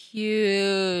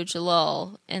huge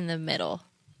lull in the middle.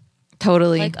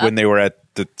 Totally. Like, When they were at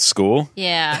the school,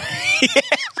 yeah.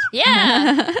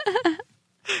 Yeah.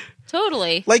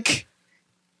 Totally. like,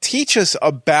 teach us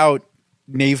about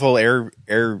naval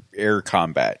air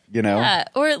combat, you know? Yeah.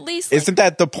 Or at least, like, Isn't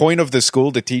that the point of the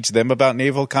school, to teach them about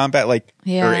naval combat, like,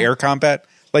 Yeah. or air combat?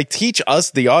 Like, teach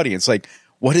us, the audience, like,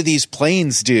 what do these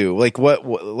planes do? Like, what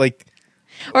like,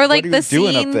 or like are the you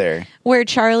doing up scene there? where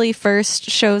Charlie first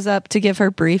shows up to give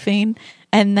her briefing,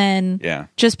 and then Yeah.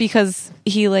 just because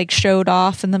he like showed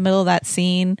off in the middle of that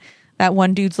scene, that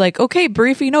one dude's like, okay,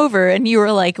 briefing over, and you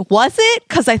were like, was it?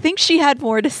 Because I think she had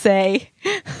more to say.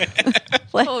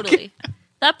 Like, totally.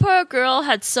 That poor girl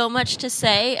had so much to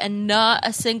say, and not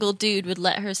a single dude would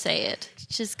let her say it. She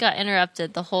just got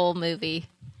interrupted the whole movie.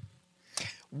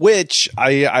 which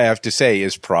I have to say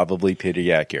is probably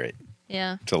pretty accurate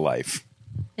Yeah. to life.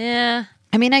 Yeah.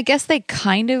 I mean, I guess they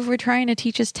kind of were trying to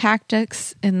teach us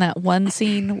tactics in that one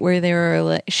scene where they were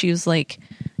like, she was like,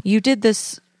 you did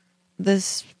this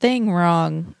thing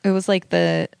wrong. It was like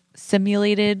the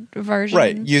simulated version.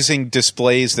 Right. Using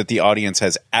displays that the audience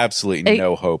has absolutely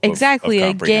no hope exactly. of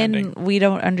comprehending. Again, we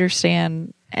don't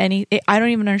understand I don't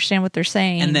even understand what they're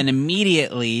saying. And then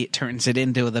immediately turns it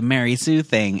into the Mary Sue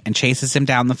thing and chases him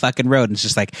down the fucking road. And it's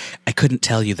just like, I couldn't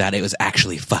tell you that. It was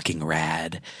actually fucking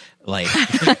rad. Like,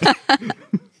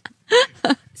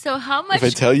 So how If I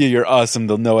much tell you you're awesome,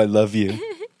 they'll know I love you.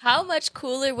 how much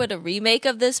cooler would a remake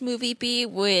of this movie be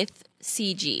with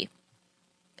CG?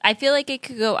 I feel like it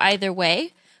could go either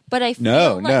way, but I feel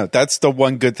No, like, no. That's the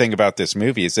one good thing about this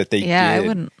movie is that they Yeah, I did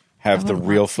wouldn't- have I the wouldn't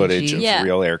real want footage CG. of Yeah.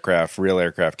 real aircraft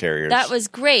carriers. that was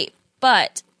great,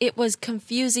 but it was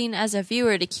confusing as a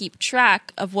viewer to keep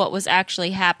track of what was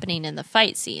actually happening in the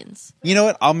fight scenes. You know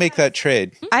what? I'll make that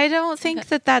trade. I don't think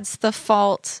that that's the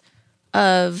fault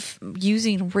of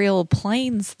using real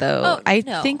planes, though. Oh, I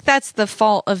no. think that's the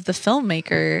fault of the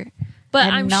filmmaker. But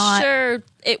and I'm not- sure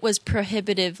it was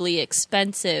prohibitively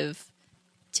expensive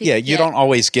to Yeah, you get- don't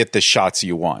always get the shots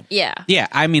you want. Yeah. Yeah,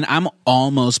 I mean, I'm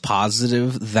almost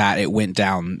positive that it went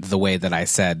down the way that I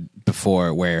said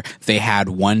before, where they had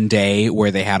one day where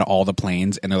they had all the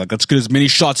planes, and they're like, let's get as many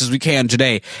shots as we can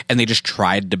today, and they just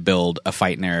tried to build a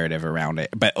fight narrative around it.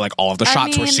 But like all of the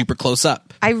shots were mean, super close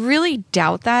up. I really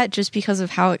doubt that, just because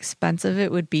of how expensive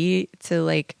it would be to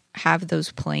like have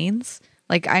those planes.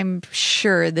 Like, I'm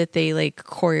sure that they like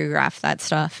choreographed that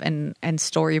stuff and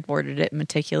storyboarded it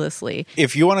meticulously.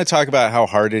 If you want to talk about how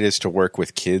hard it is to work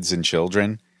with kids and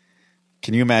children,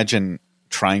 can you imagine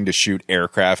trying to shoot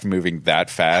aircraft moving that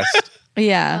fast?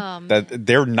 Yeah. That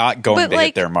they're not going But, to like,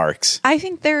 hit their marks. I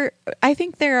think there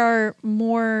are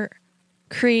more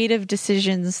creative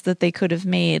decisions that they could have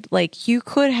made. Like, you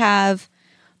could have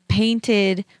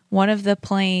painted one of the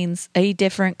planes a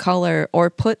different color, or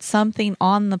put something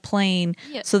on the plane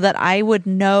Yeah. so that I would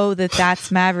know that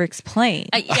that's Maverick's plane.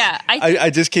 I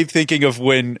just keep thinking of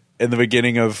when in the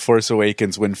beginning of Force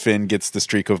Awakens when Finn gets the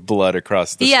streak of blood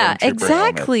across the yeah, Stormtrooper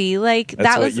exactly. helmet. Like That's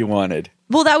that what was you wanted.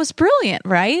 well, that was brilliant,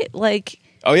 right? Like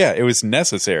Oh yeah, it was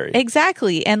necessary.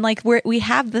 exactly. And like we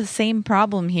have the same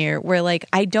problem here where like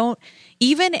I don't,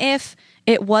 even if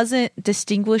it wasn't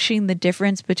distinguishing the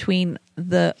difference between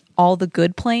all the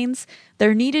good planes,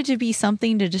 there needed to be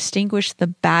something to distinguish the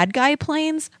bad guy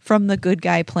planes from the good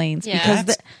guy planes. Yeah. Because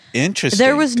That's interesting.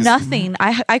 there was 'cause nothing.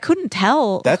 I couldn't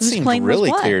tell That whose seemed plane really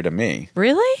was what. clear to me.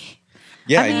 Really?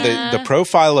 Yeah, the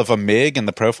profile of a MiG and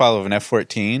the profile of an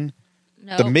F-14.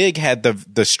 No. The MiG had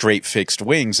the straight fixed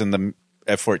wings, and the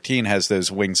F-14 has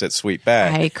those wings that sweep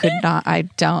back. I could not. I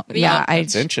don't. Yeah.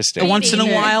 It's interesting. Once in a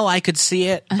Maybe. while, I could see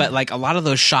it, but like a lot of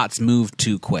those shots moved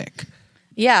too quick.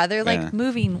 Yeah, they're like Yeah.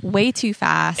 moving way too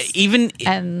fast. Even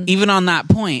And- even on that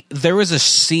point, there was a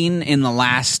scene in the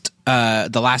last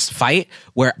fight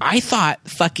where I thought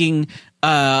fucking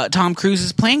Tom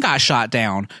Cruise's plane got shot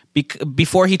down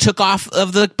before he took off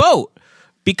of the boat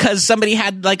because somebody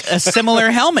had like a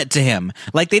similar helmet to him.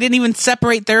 Like they didn't even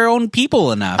separate their own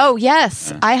people enough. Oh,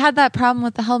 yes. I had that problem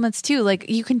with the helmets too. Like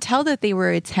you can tell that they were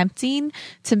attempting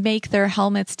to make their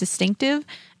helmets distinctive.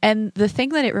 And the thing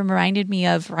that it reminded me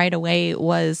of right away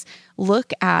was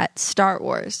look at Star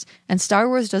Wars. And Star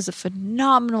Wars does a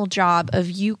phenomenal job of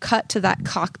you cut to that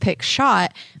cockpit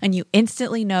shot and you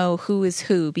instantly know who is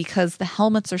who because the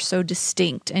helmets are so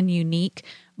distinct and unique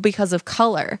because of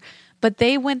color. But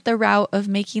they went the route of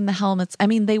making the helmets. I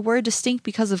mean, they were distinct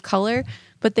because of color,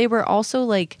 but they were also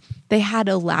like, they had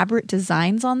elaborate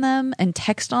designs on them and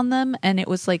text on them. And it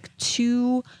was like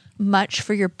too much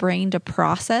for your brain to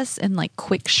process in like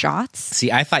quick shots.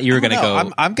 See, I thought you were going to No,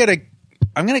 go. I'm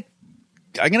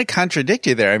gonna contradict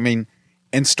you there. I mean,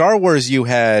 in Star Wars, you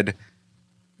had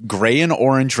gray and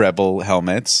orange Rebel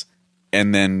helmets,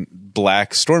 and then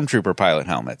black Stormtrooper pilot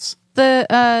helmets.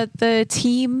 The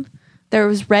team, there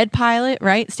was red pilot,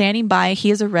 right? Standing by. He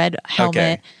has a red helmet.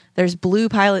 Okay. There's blue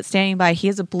pilot standing by. He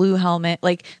has a blue helmet.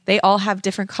 Like they all have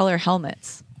different color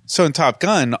helmets. So in Top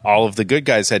Gun, all of the good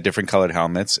guys had different colored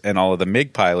helmets, and all of the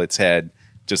MiG pilots had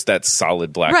just that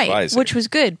solid black Right, visor. which was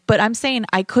good. But I'm saying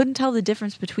I couldn't tell the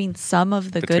difference between some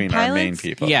of the between good our pilots. main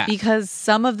people. Yeah. Because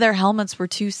some of their helmets were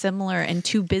too similar and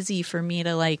too busy for me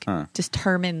to like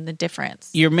determine the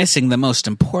difference. You're missing the most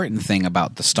important thing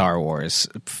about the Star Wars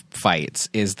fights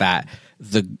is that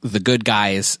the good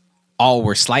guys all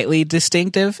were slightly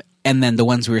distinctive, and then the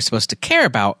ones we were supposed to care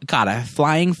about got a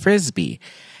flying frisbee.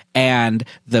 And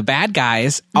the bad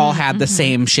guys all had the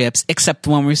same ships, except the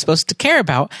one we were supposed to care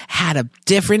about had a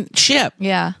different ship.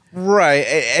 Yeah. Right,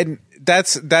 and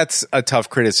that's a tough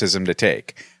criticism to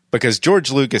take because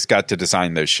George Lucas got to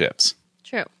design those ships.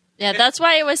 True. Yeah, that's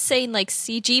why I was saying like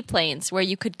CG planes where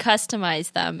you could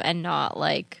customize them and not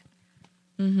like,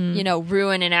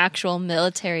 ruin an actual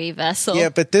military vessel. Yeah,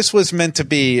 but this was meant to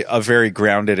be a very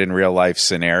grounded in real life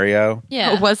scenario.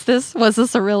 Yeah. Was this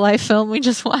a real life film we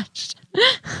just watched?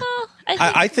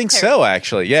 I think so,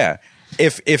 actually. Yeah.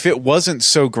 If it wasn't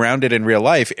so grounded in real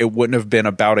life, it wouldn't have been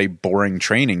about a boring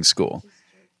training school.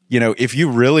 You know, if you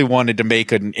really wanted to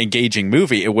make an engaging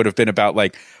movie, it would have been about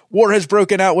like war has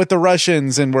broken out with the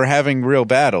Russians and we're having real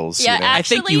battles. Yeah, you know? I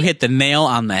think you Actually- hit the nail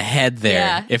on the head there.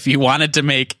 Yeah. If you wanted to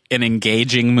make an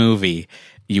engaging movie,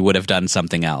 you would have done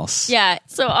something else. Yeah.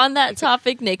 So on that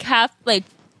topic, Nick,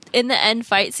 in the end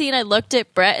fight scene, I looked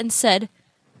at Brett and said,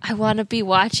 I want to be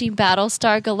watching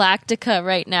Battlestar Galactica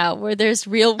right now where there's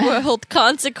real world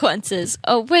consequences.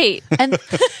 Oh, wait. And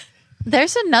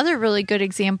there's another really good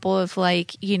example of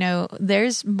like,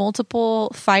 there's multiple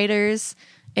fighters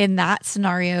in that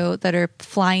scenario that are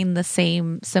flying the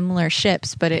same similar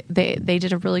ships, but they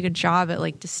did a really good job at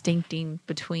like distincting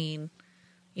between,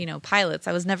 pilots.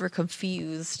 I was never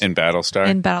confused In Battlestar?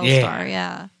 in Battlestar.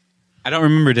 Yeah. I don't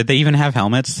remember. Did they even have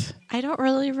helmets? I don't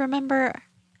really remember.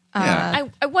 Yeah.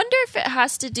 I wonder if it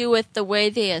has to do with the way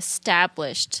they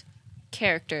established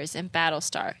characters in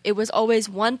Battlestar. It was always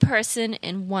one person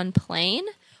in one plane,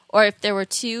 or if there were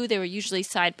two, they were usually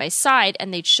side by side,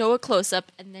 and they'd show a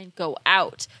close-up and then go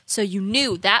out. So you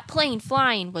knew that plane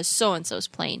flying was so-and-so's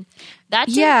plane. That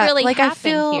didn't really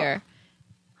happen here.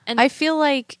 And I feel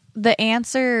like the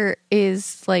answer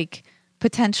is like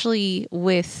potentially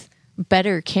with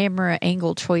better camera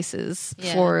angle choices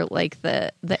for like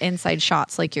the inside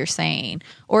shots, like you're saying,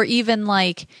 or even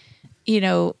like,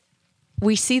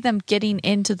 we see them getting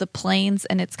into the planes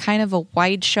and it's kind of a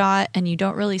wide shot and you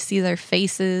don't really see their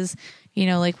faces.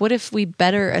 Like what if we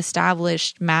better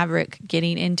established Maverick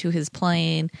getting into his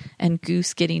plane and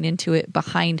Goose getting into it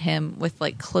behind him with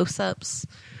like close-ups?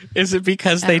 Is it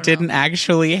because they didn't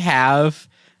actually have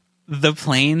the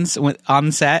planes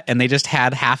on set and they just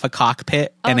had half a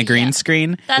cockpit and a green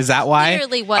screen? That's Is that why?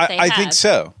 clearly what they I had. think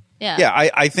so. Yeah.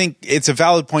 I think it's a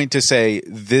valid point to say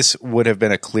this would have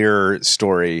been a clearer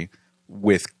story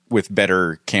with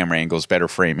better camera angles, better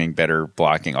framing, better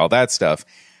blocking, all that stuff.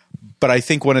 But I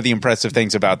think one of the impressive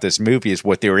things about this movie is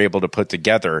what they were able to put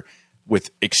together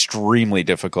with extremely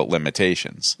difficult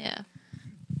limitations. Yeah.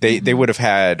 They would have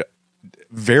had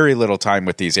very little time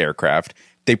with these aircraft.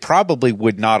 They probably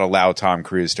would not allow Tom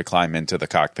Cruise to climb into the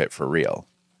cockpit for real.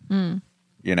 When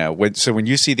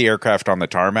you see the aircraft on the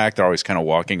tarmac, they're always kind of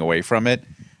walking away from it.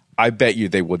 I bet you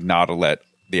they would not have let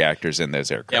the actors in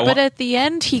those aircraft. But at the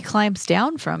end, he climbs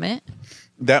down from it.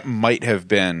 That might have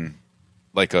been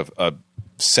like a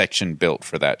section built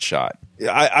for that shot.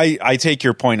 I take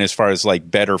your point as far as like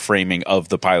better framing of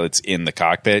the pilots in the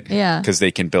cockpit. Yeah. Because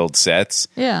they can build sets.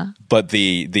 Yeah. But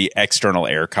the external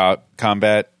air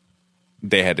combat,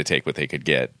 they had to take what they could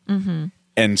get. Mm-hmm.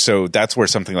 And so that's where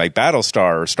something like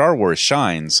Battlestar or Star Wars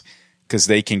shines, because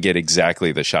they can get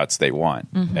exactly the shots they want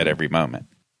at every moment.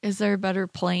 Is there a better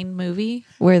plane movie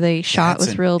where they shot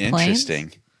with real planes?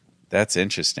 That's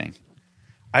interesting.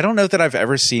 I don't know that I've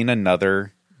ever seen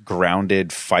another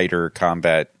grounded fighter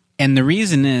combat. And the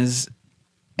reason is,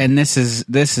 and this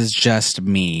is just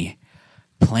me,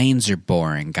 planes are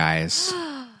boring, guys.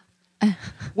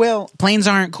 Well, Planes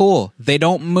aren't cool. They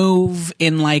don't move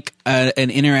in like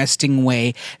an interesting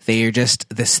way. They are just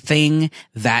this thing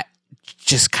that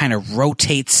just kind of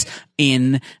rotates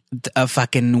in a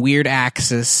fucking weird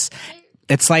axis.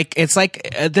 It's like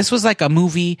this was like a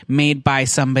movie made by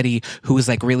somebody who was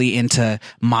like really into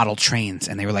model trains,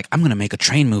 and they were like, I'm gonna make a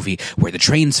train movie where the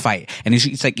trains fight. And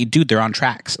it's like, dude, they're on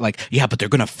tracks. Like, yeah, but they're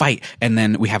gonna fight. And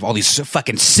then we have all these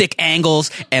fucking sick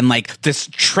angles, and like this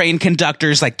train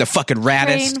conductor's like the fucking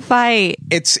raddest. Train fight.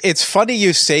 it's funny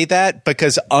you say that,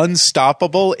 because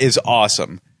Unstoppable is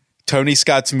awesome. Tony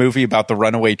Scott's movie about the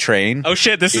runaway train. Oh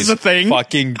shit, this is a thing.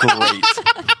 Fucking great.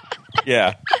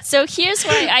 Yeah. So here's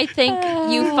why I think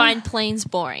you find planes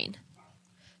boring.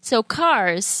 So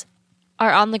cars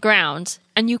are on the ground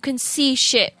and you can see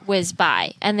shit whiz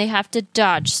by and they have to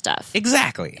dodge stuff.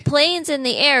 Exactly. Planes in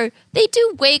the air, they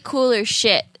do way cooler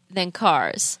shit than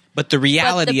cars. But the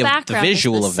reality But of the background is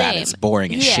visual the of that same. is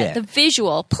boring as shit. The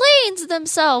visual. Planes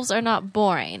themselves are not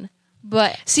boring.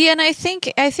 But See, and I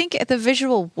think the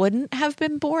visual wouldn't have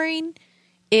been boring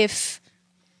if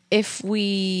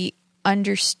we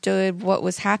understood what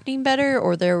was happening better,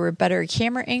 or there were better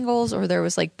camera angles, or there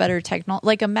was like better technology.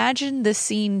 Like, imagine this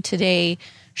scene today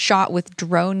shot with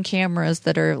drone cameras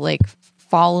that are like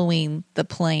following the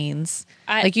planes.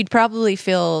 Like, you'd probably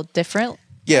feel different.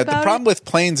 Yeah, the about problem it. with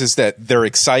planes is that they're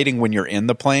exciting when you're in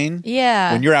the plane.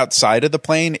 Yeah. When you're outside of the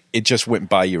plane, it just went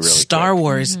by you really Star quick.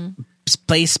 Wars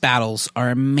space battles are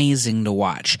amazing to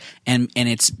watch, and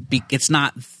it's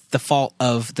not the fault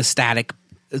of the static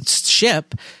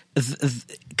ship,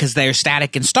 because they're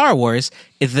static in Star Wars.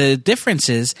 The difference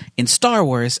is in Star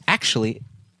Wars, actually,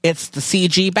 it's the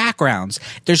CG backgrounds.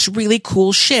 There's really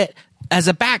cool shit as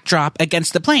a backdrop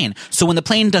against the plane. So when the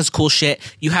plane does cool shit,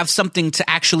 you have something to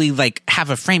actually like have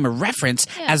a frame of reference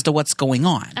as to what's going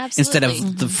on. Instead Absolutely.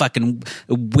 of the fucking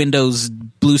Windows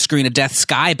blue screen of death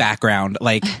sky background.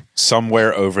 Like,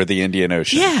 Somewhere over the Indian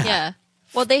Ocean. yeah.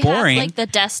 Well, they boring. have like the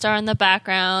Death Star in the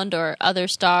background or other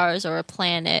stars or a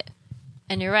planet.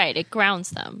 And you're right, it grounds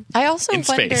them. I also In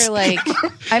wonder, space. like,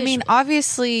 I mean,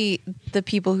 obviously the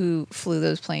people who flew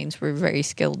those planes were very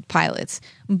skilled pilots,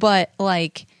 but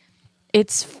like,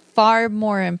 it's far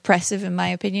more impressive, in my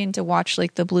opinion, to watch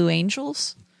like the Blue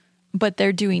Angels, but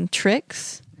they're doing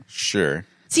tricks. Sure.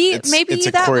 See, It's maybe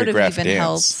a that would have choreographed even dance.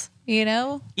 helped. You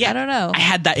know? I don't know. I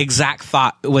had that exact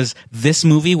thought. This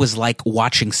movie was like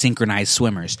watching synchronized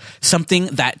swimmers. Something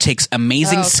that takes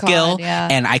amazing Oh, skill God, yeah.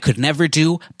 and I could never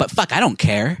do, but fuck, I don't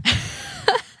care.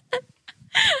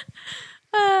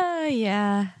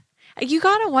 Yeah. You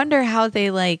gotta wonder how do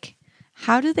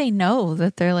they know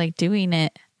that they're like doing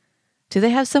it? Do they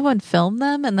have someone film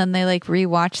them and then they like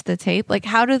rewatch the tape? Like,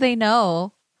 how do they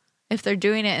know if they're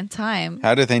doing it in time?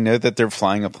 How do they know that they're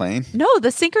flying a plane? No,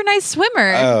 the synchronized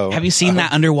swimmer. Oh, Have you seen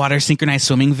that underwater synchronized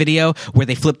swimming video where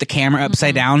they flip the camera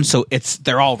upside down so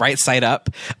they're all right side up?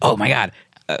 Oh my god.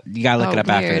 You gotta look Oh, it up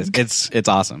after weird. this. It's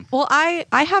awesome. Well, I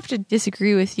have to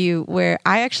disagree with you where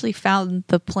I actually found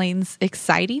the planes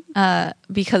exciting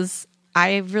because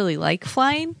I really like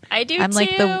flying. I do I'm like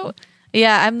too.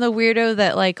 I'm the weirdo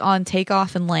that like on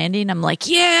takeoff and landing, I'm like,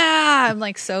 yeah, I'm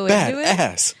like so into it.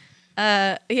 badass.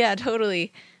 Yeah,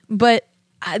 totally. But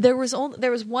there was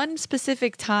one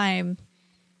specific time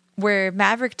where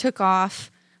Maverick took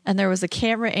off and there was a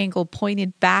camera angle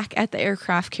pointed back at the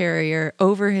aircraft carrier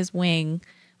over his wing.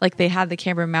 Like they had the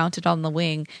camera mounted on the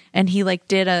wing and he like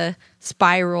did a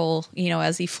spiral,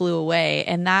 as he flew away.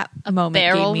 And that moment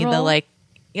Barrel gave me roll?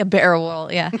 a barrel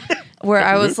roll. Yeah. Where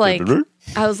I was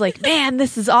like, man,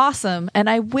 this is awesome. And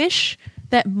I wish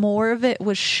that more of it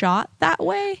was shot that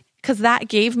way. Because that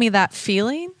gave me that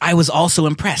feeling. I was also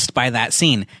impressed by that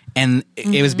scene. And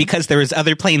it was because there was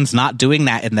other planes not doing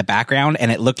that in the background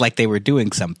and it looked like they were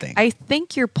doing something. I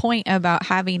think your point about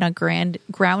having a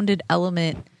grounded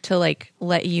element to like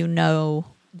let you know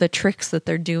the tricks that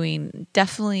they're doing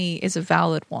definitely is a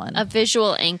valid one. A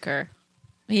visual anchor.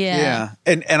 Yeah.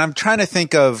 And I'm trying to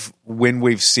think of when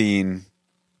we've seen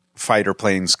fighter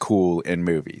planes cool in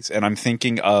movies. And I'm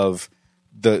thinking of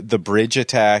the bridge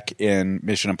attack in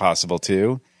Mission Impossible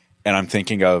 2, and I'm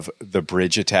thinking of the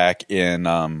bridge attack in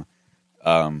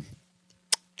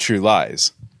True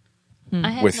Lies I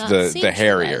have with not the seen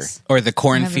Harrier. this. Or the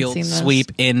cornfield seen those.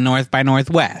 sweep in North by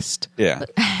Northwest. Yeah.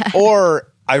 Or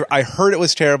I heard it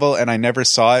was terrible and I never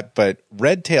saw it, but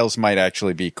Red Tails might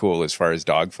actually be cool as far as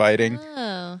dogfighting.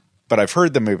 Oh. But I've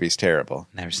heard the movie's terrible.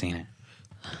 Never seen it.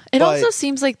 It But- also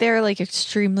seems like they're like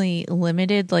extremely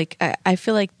limited. Like I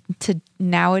feel like to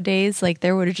nowadays, like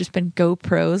there would have just been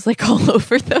GoPros like all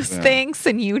over those things,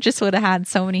 and you just would have had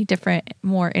so many different,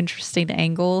 more interesting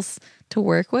angles to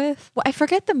work with. Well, I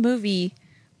forget the movie,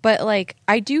 but like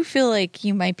I do feel like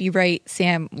you might be right,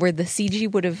 Sam, where the CG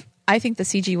would have. I think the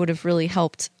CG would have really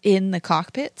helped in the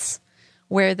cockpits,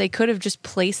 where they could have just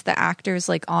placed the actors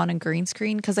like on a green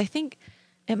screen. Because I think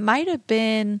it might have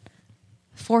been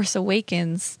Force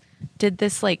Awakens did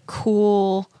this like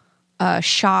cool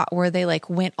shot where they like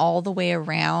went all the way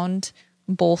around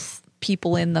both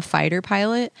people in the fighter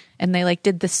pilot, and they like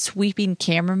did this sweeping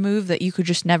camera move that you could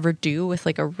just never do with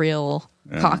like a real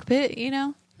cockpit,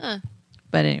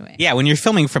 But anyway, Yeah, when you're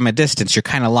filming from a distance, you're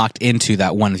kind of locked into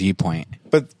that one viewpoint.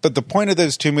 But the point of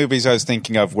those two movies I was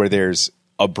thinking of where there's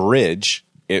a bridge,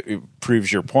 it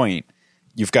proves your point.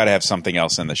 You've got to have something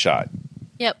else in the shot.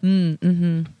 Yep.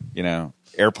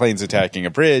 Airplanes attacking a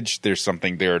bridge, there's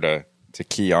something there to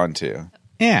key onto.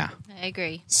 Yeah. I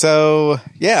agree. So,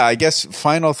 yeah, I guess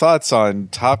final thoughts on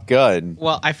Top Gun.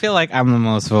 Well, I feel like I'm the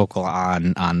most vocal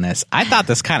on this. I thought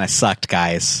this kind of sucked,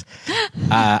 guys.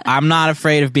 I'm not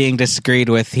afraid of being disagreed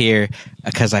with here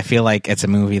because I feel like it's a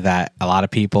movie that a lot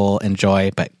of people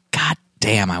enjoy, but god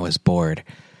damn, I was bored.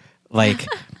 Like,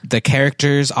 the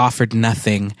characters offered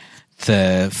nothing.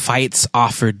 The fights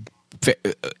offered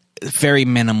very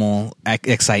minimal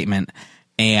excitement.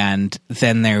 And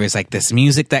then there was like this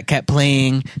music that kept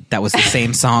playing that was the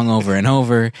same song over and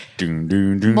over. Doom,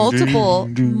 doom, doom,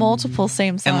 multiple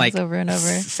same songs And like over and over.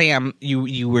 Sam,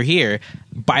 you were here.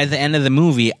 By the end of the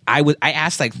movie, I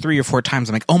asked like 3 or 4 times.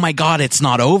 I'm like, oh my god, it's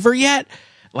not over yet.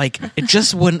 Like it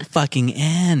just wouldn't fucking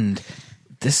end.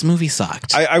 This movie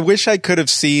sucked. I wish I could have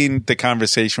seen the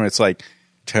conversation where it's like,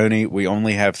 Tony, we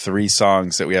only have 3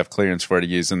 songs that we have clearance for to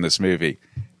use in this movie.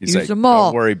 He's Use like, them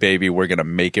all. don't worry, baby, we're going to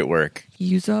make it work.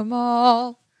 Use them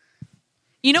all.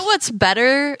 You know what's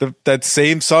better? That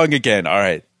same song again. All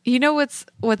right. You know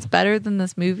what's better than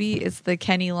this movie is the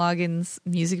Kenny Loggins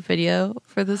music video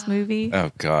for this movie.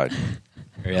 Oh, God.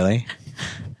 Really?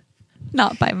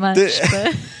 Not by much,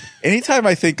 but Anytime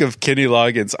I think of Kenny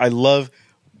Loggins, I love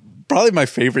probably my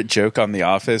favorite joke on The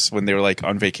Office when they were like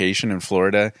on vacation in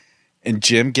Florida and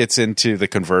Jim gets into the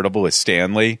convertible with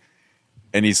Stanley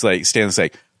and he's like, Stanley's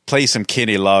like, play some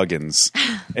Kenny Loggins.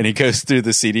 And he goes through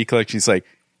the CD collection. He's like,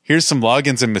 here's some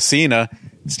Loggins and Messina.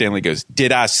 Stanley goes,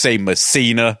 did I say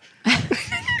Messina?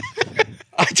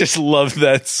 I just love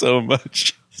that so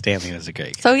much. Stanley was a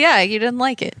great. so yeah, you didn't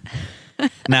like it.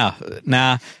 No,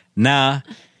 nah,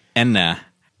 and nah.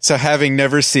 So having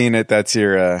never seen it, that's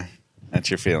your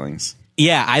feelings.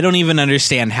 Yeah, I don't even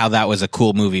understand how that was a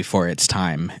cool movie for its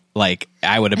time. Like,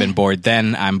 I would have been bored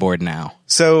then. I'm bored now.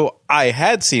 So I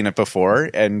had seen it before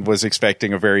and was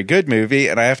expecting a very good movie,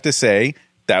 and I have to say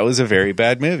that was a very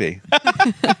bad movie.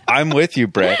 I'm with you,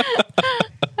 Brett.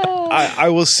 I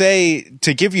will say,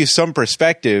 to give you some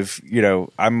perspective, you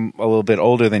know, I'm a little bit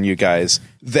older than you guys.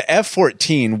 The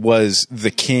F-14 was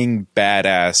the king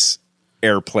badass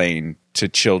airplane to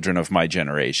children of my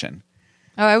generation.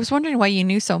 Oh, I was wondering why you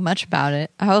knew so much about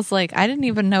it. I was like, I didn't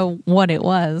even know what it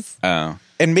was. Oh.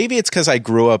 And maybe it's because I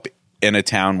grew up in a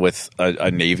town with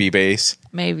a Navy base.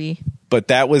 Maybe. But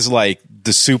that was like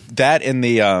the soup, that and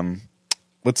the,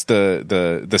 what's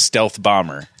the stealth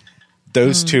bomber.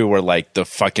 Those two were like the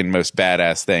fucking most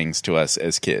badass things to us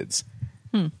as kids.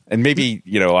 And maybe,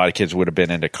 you know, a lot of kids would have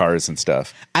been into cars and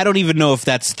stuff. I don't even know if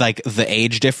that's like the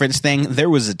age difference thing. There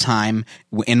was a time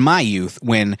in my youth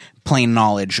when plain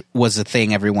knowledge was a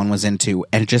thing everyone was into,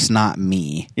 and just not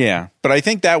me. Yeah. But I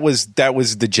think that was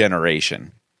the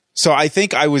generation. So I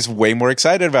think I was way more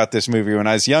excited about this movie when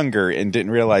I was younger and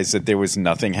didn't realize that there was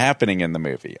nothing happening in the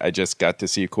movie. I just got to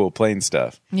see cool plane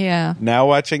stuff. Yeah. Now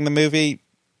watching the movie,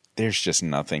 there's just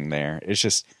nothing there. It's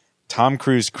just Tom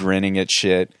Cruise grinning at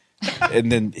shit.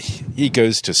 And then he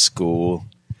goes to school.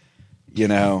 You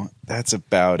know, that's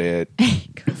about it.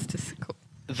 Goes to school.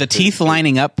 The teeth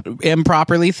lining up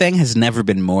improperly thing has never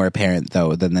been more apparent,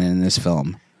 though, than in this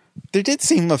film. There did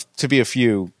seem to be a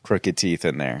few crooked teeth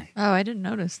in there. Oh, I didn't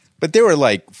notice. But there were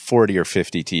like 40 or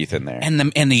 50 teeth in there. And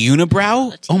the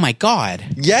unibrow? Oh, my God.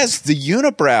 Yes, the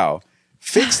unibrow.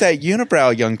 Fix that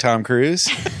unibrow, young Tom Cruise.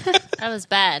 That was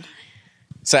bad.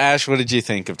 So, Ash, what did you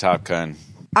think of Top Gun?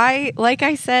 Like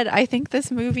I said, I think this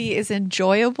movie is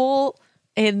enjoyable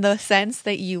in the sense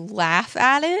that you laugh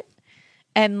at it.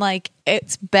 And like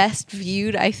it's best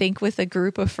viewed, I think, with a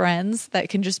group of friends that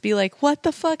can just be like, what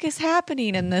the fuck is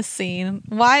happening in this scene?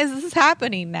 Why is this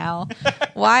happening now?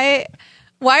 Why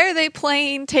are they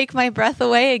playing Take My Breath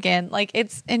Away again? Like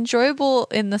it's enjoyable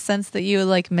in the sense that you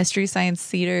like Mystery Science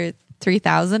Theater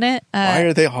 3000 it. Why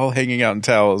are they all hanging out in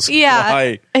towels? Yeah,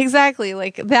 Why? exactly.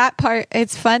 Like that part,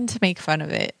 it's fun to make fun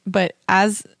of it, but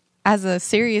as a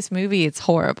serious movie, it's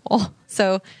horrible.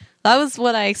 So that was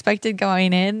what I expected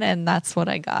going in, and that's what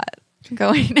I got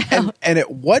going out. And at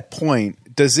what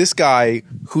point does this guy,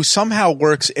 who somehow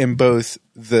works in both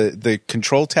the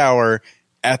control tower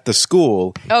at the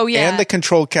school and the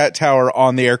control tower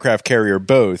on the aircraft carrier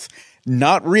both,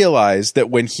 not realize that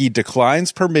when he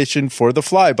declines permission for the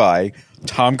flyby,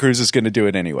 Tom Cruise is going to do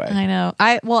it anyway? I know.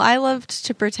 I loved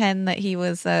to pretend that he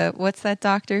was what's that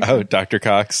doctor? Oh, Dr.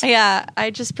 Cox. Yeah, I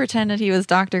just pretended he was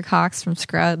Dr. Cox from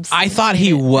Scrubs. I thought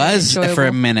he was for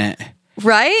a minute.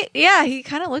 Right? Yeah, he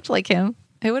kind of looked like him.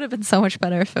 It would have been so much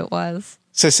better if it was.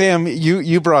 So, Sam,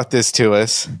 you brought this to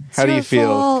us. How do you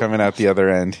feel coming out the other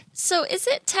end? So is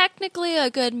it technically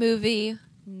a good movie?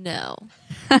 No.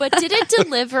 But did it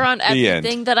deliver on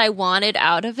everything that I wanted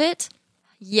out of it?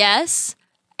 Yes.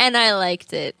 And I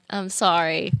liked it. I'm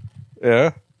sorry.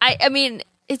 Yeah? I mean,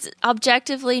 it's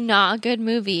objectively not a good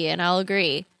movie, and I'll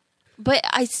agree. But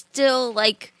I still,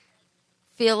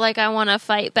 feel like I want to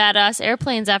fight badass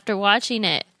airplanes after watching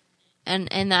it. And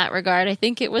in that regard, I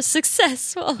think it was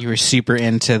successful. You were super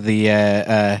into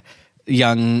the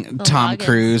young Tom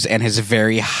Cruise and his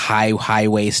very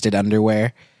high-waisted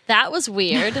underwear. That was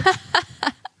weird.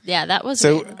 Yeah, that was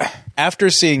So, weird. after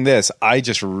seeing this, I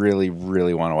just really,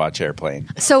 really want to watch Airplane.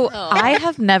 So I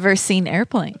have never seen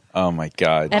Airplane, Oh, my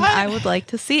God. and I would like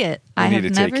to see it. I We have need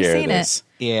to take never care of seen this.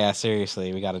 it. Yeah,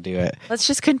 seriously, we got to do it. Let's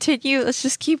just continue. Let's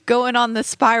just keep going on this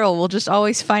spiral. We'll just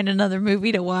always find another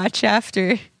movie to watch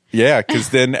after. Yeah,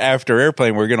 because then after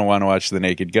Airplane, we're going to want to watch The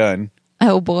Naked Gun.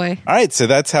 Oh boy. All right, so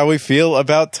that's how we feel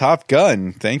about Top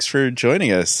Gun. Thanks for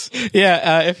joining us.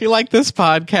 Yeah, if you like this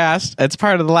podcast, it's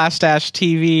part of the Last Dash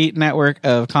TV network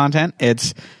of content.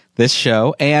 It's this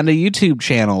show and a YouTube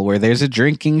channel where there's a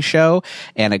drinking show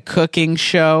and a cooking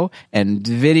show and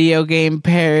video game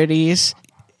parodies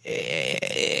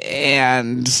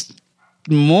and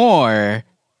more.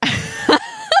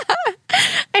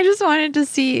 I just wanted to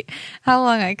see how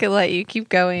long I could let you keep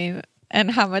going and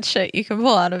how much shit you can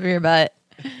pull out of your butt.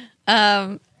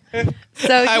 So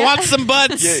I want some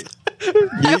butts.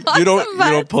 You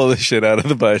don't pull this shit out of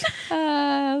the butt.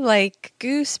 like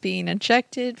Goose being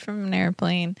ejected from an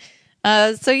airplane.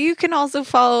 So you can also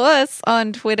follow us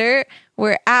on Twitter.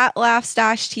 We're at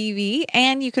LaughsTV,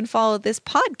 and you can follow this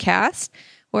podcast.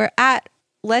 We're at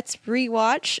Let's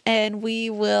Rewatch, and we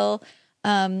will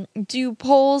do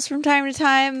polls from time to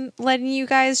time, letting you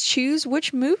guys choose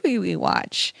which movie we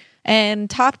watch. And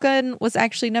Top Gun was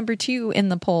actually number 2 in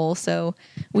the poll, so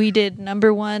we did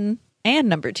number 1 and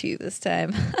number 2 this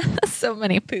time. So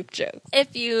many poop jokes.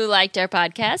 If you liked our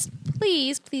podcast,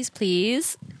 please, please,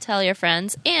 please tell your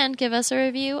friends and give us a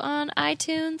review on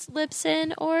iTunes,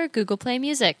 Libsyn, or Google Play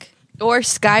Music. Or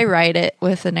skywrite it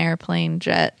with an airplane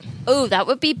jet. Oh, that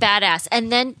would be badass.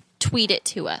 And then tweet it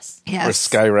to us. Or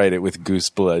skywrite it with goose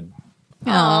blood.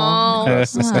 Oh,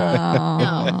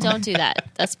 no, don't do that.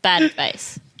 That's bad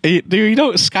advice. You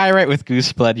don't skywrite with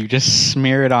goose blood. You just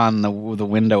smear it on the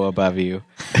window above you.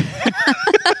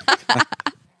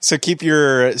 So keep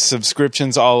your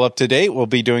subscriptions all up to date. We'll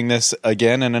be doing this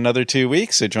again in another 2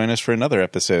 weeks. So join us for another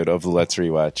episode of Let's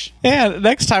Rewatch. Yeah,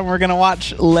 next time we're going to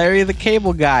watch Larry the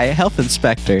Cable Guy, Health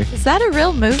Inspector. Is that a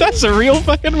real movie? That's a real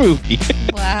fucking movie.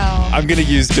 Wow. I'm going to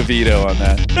use DeVito on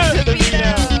that.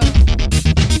 DeVito.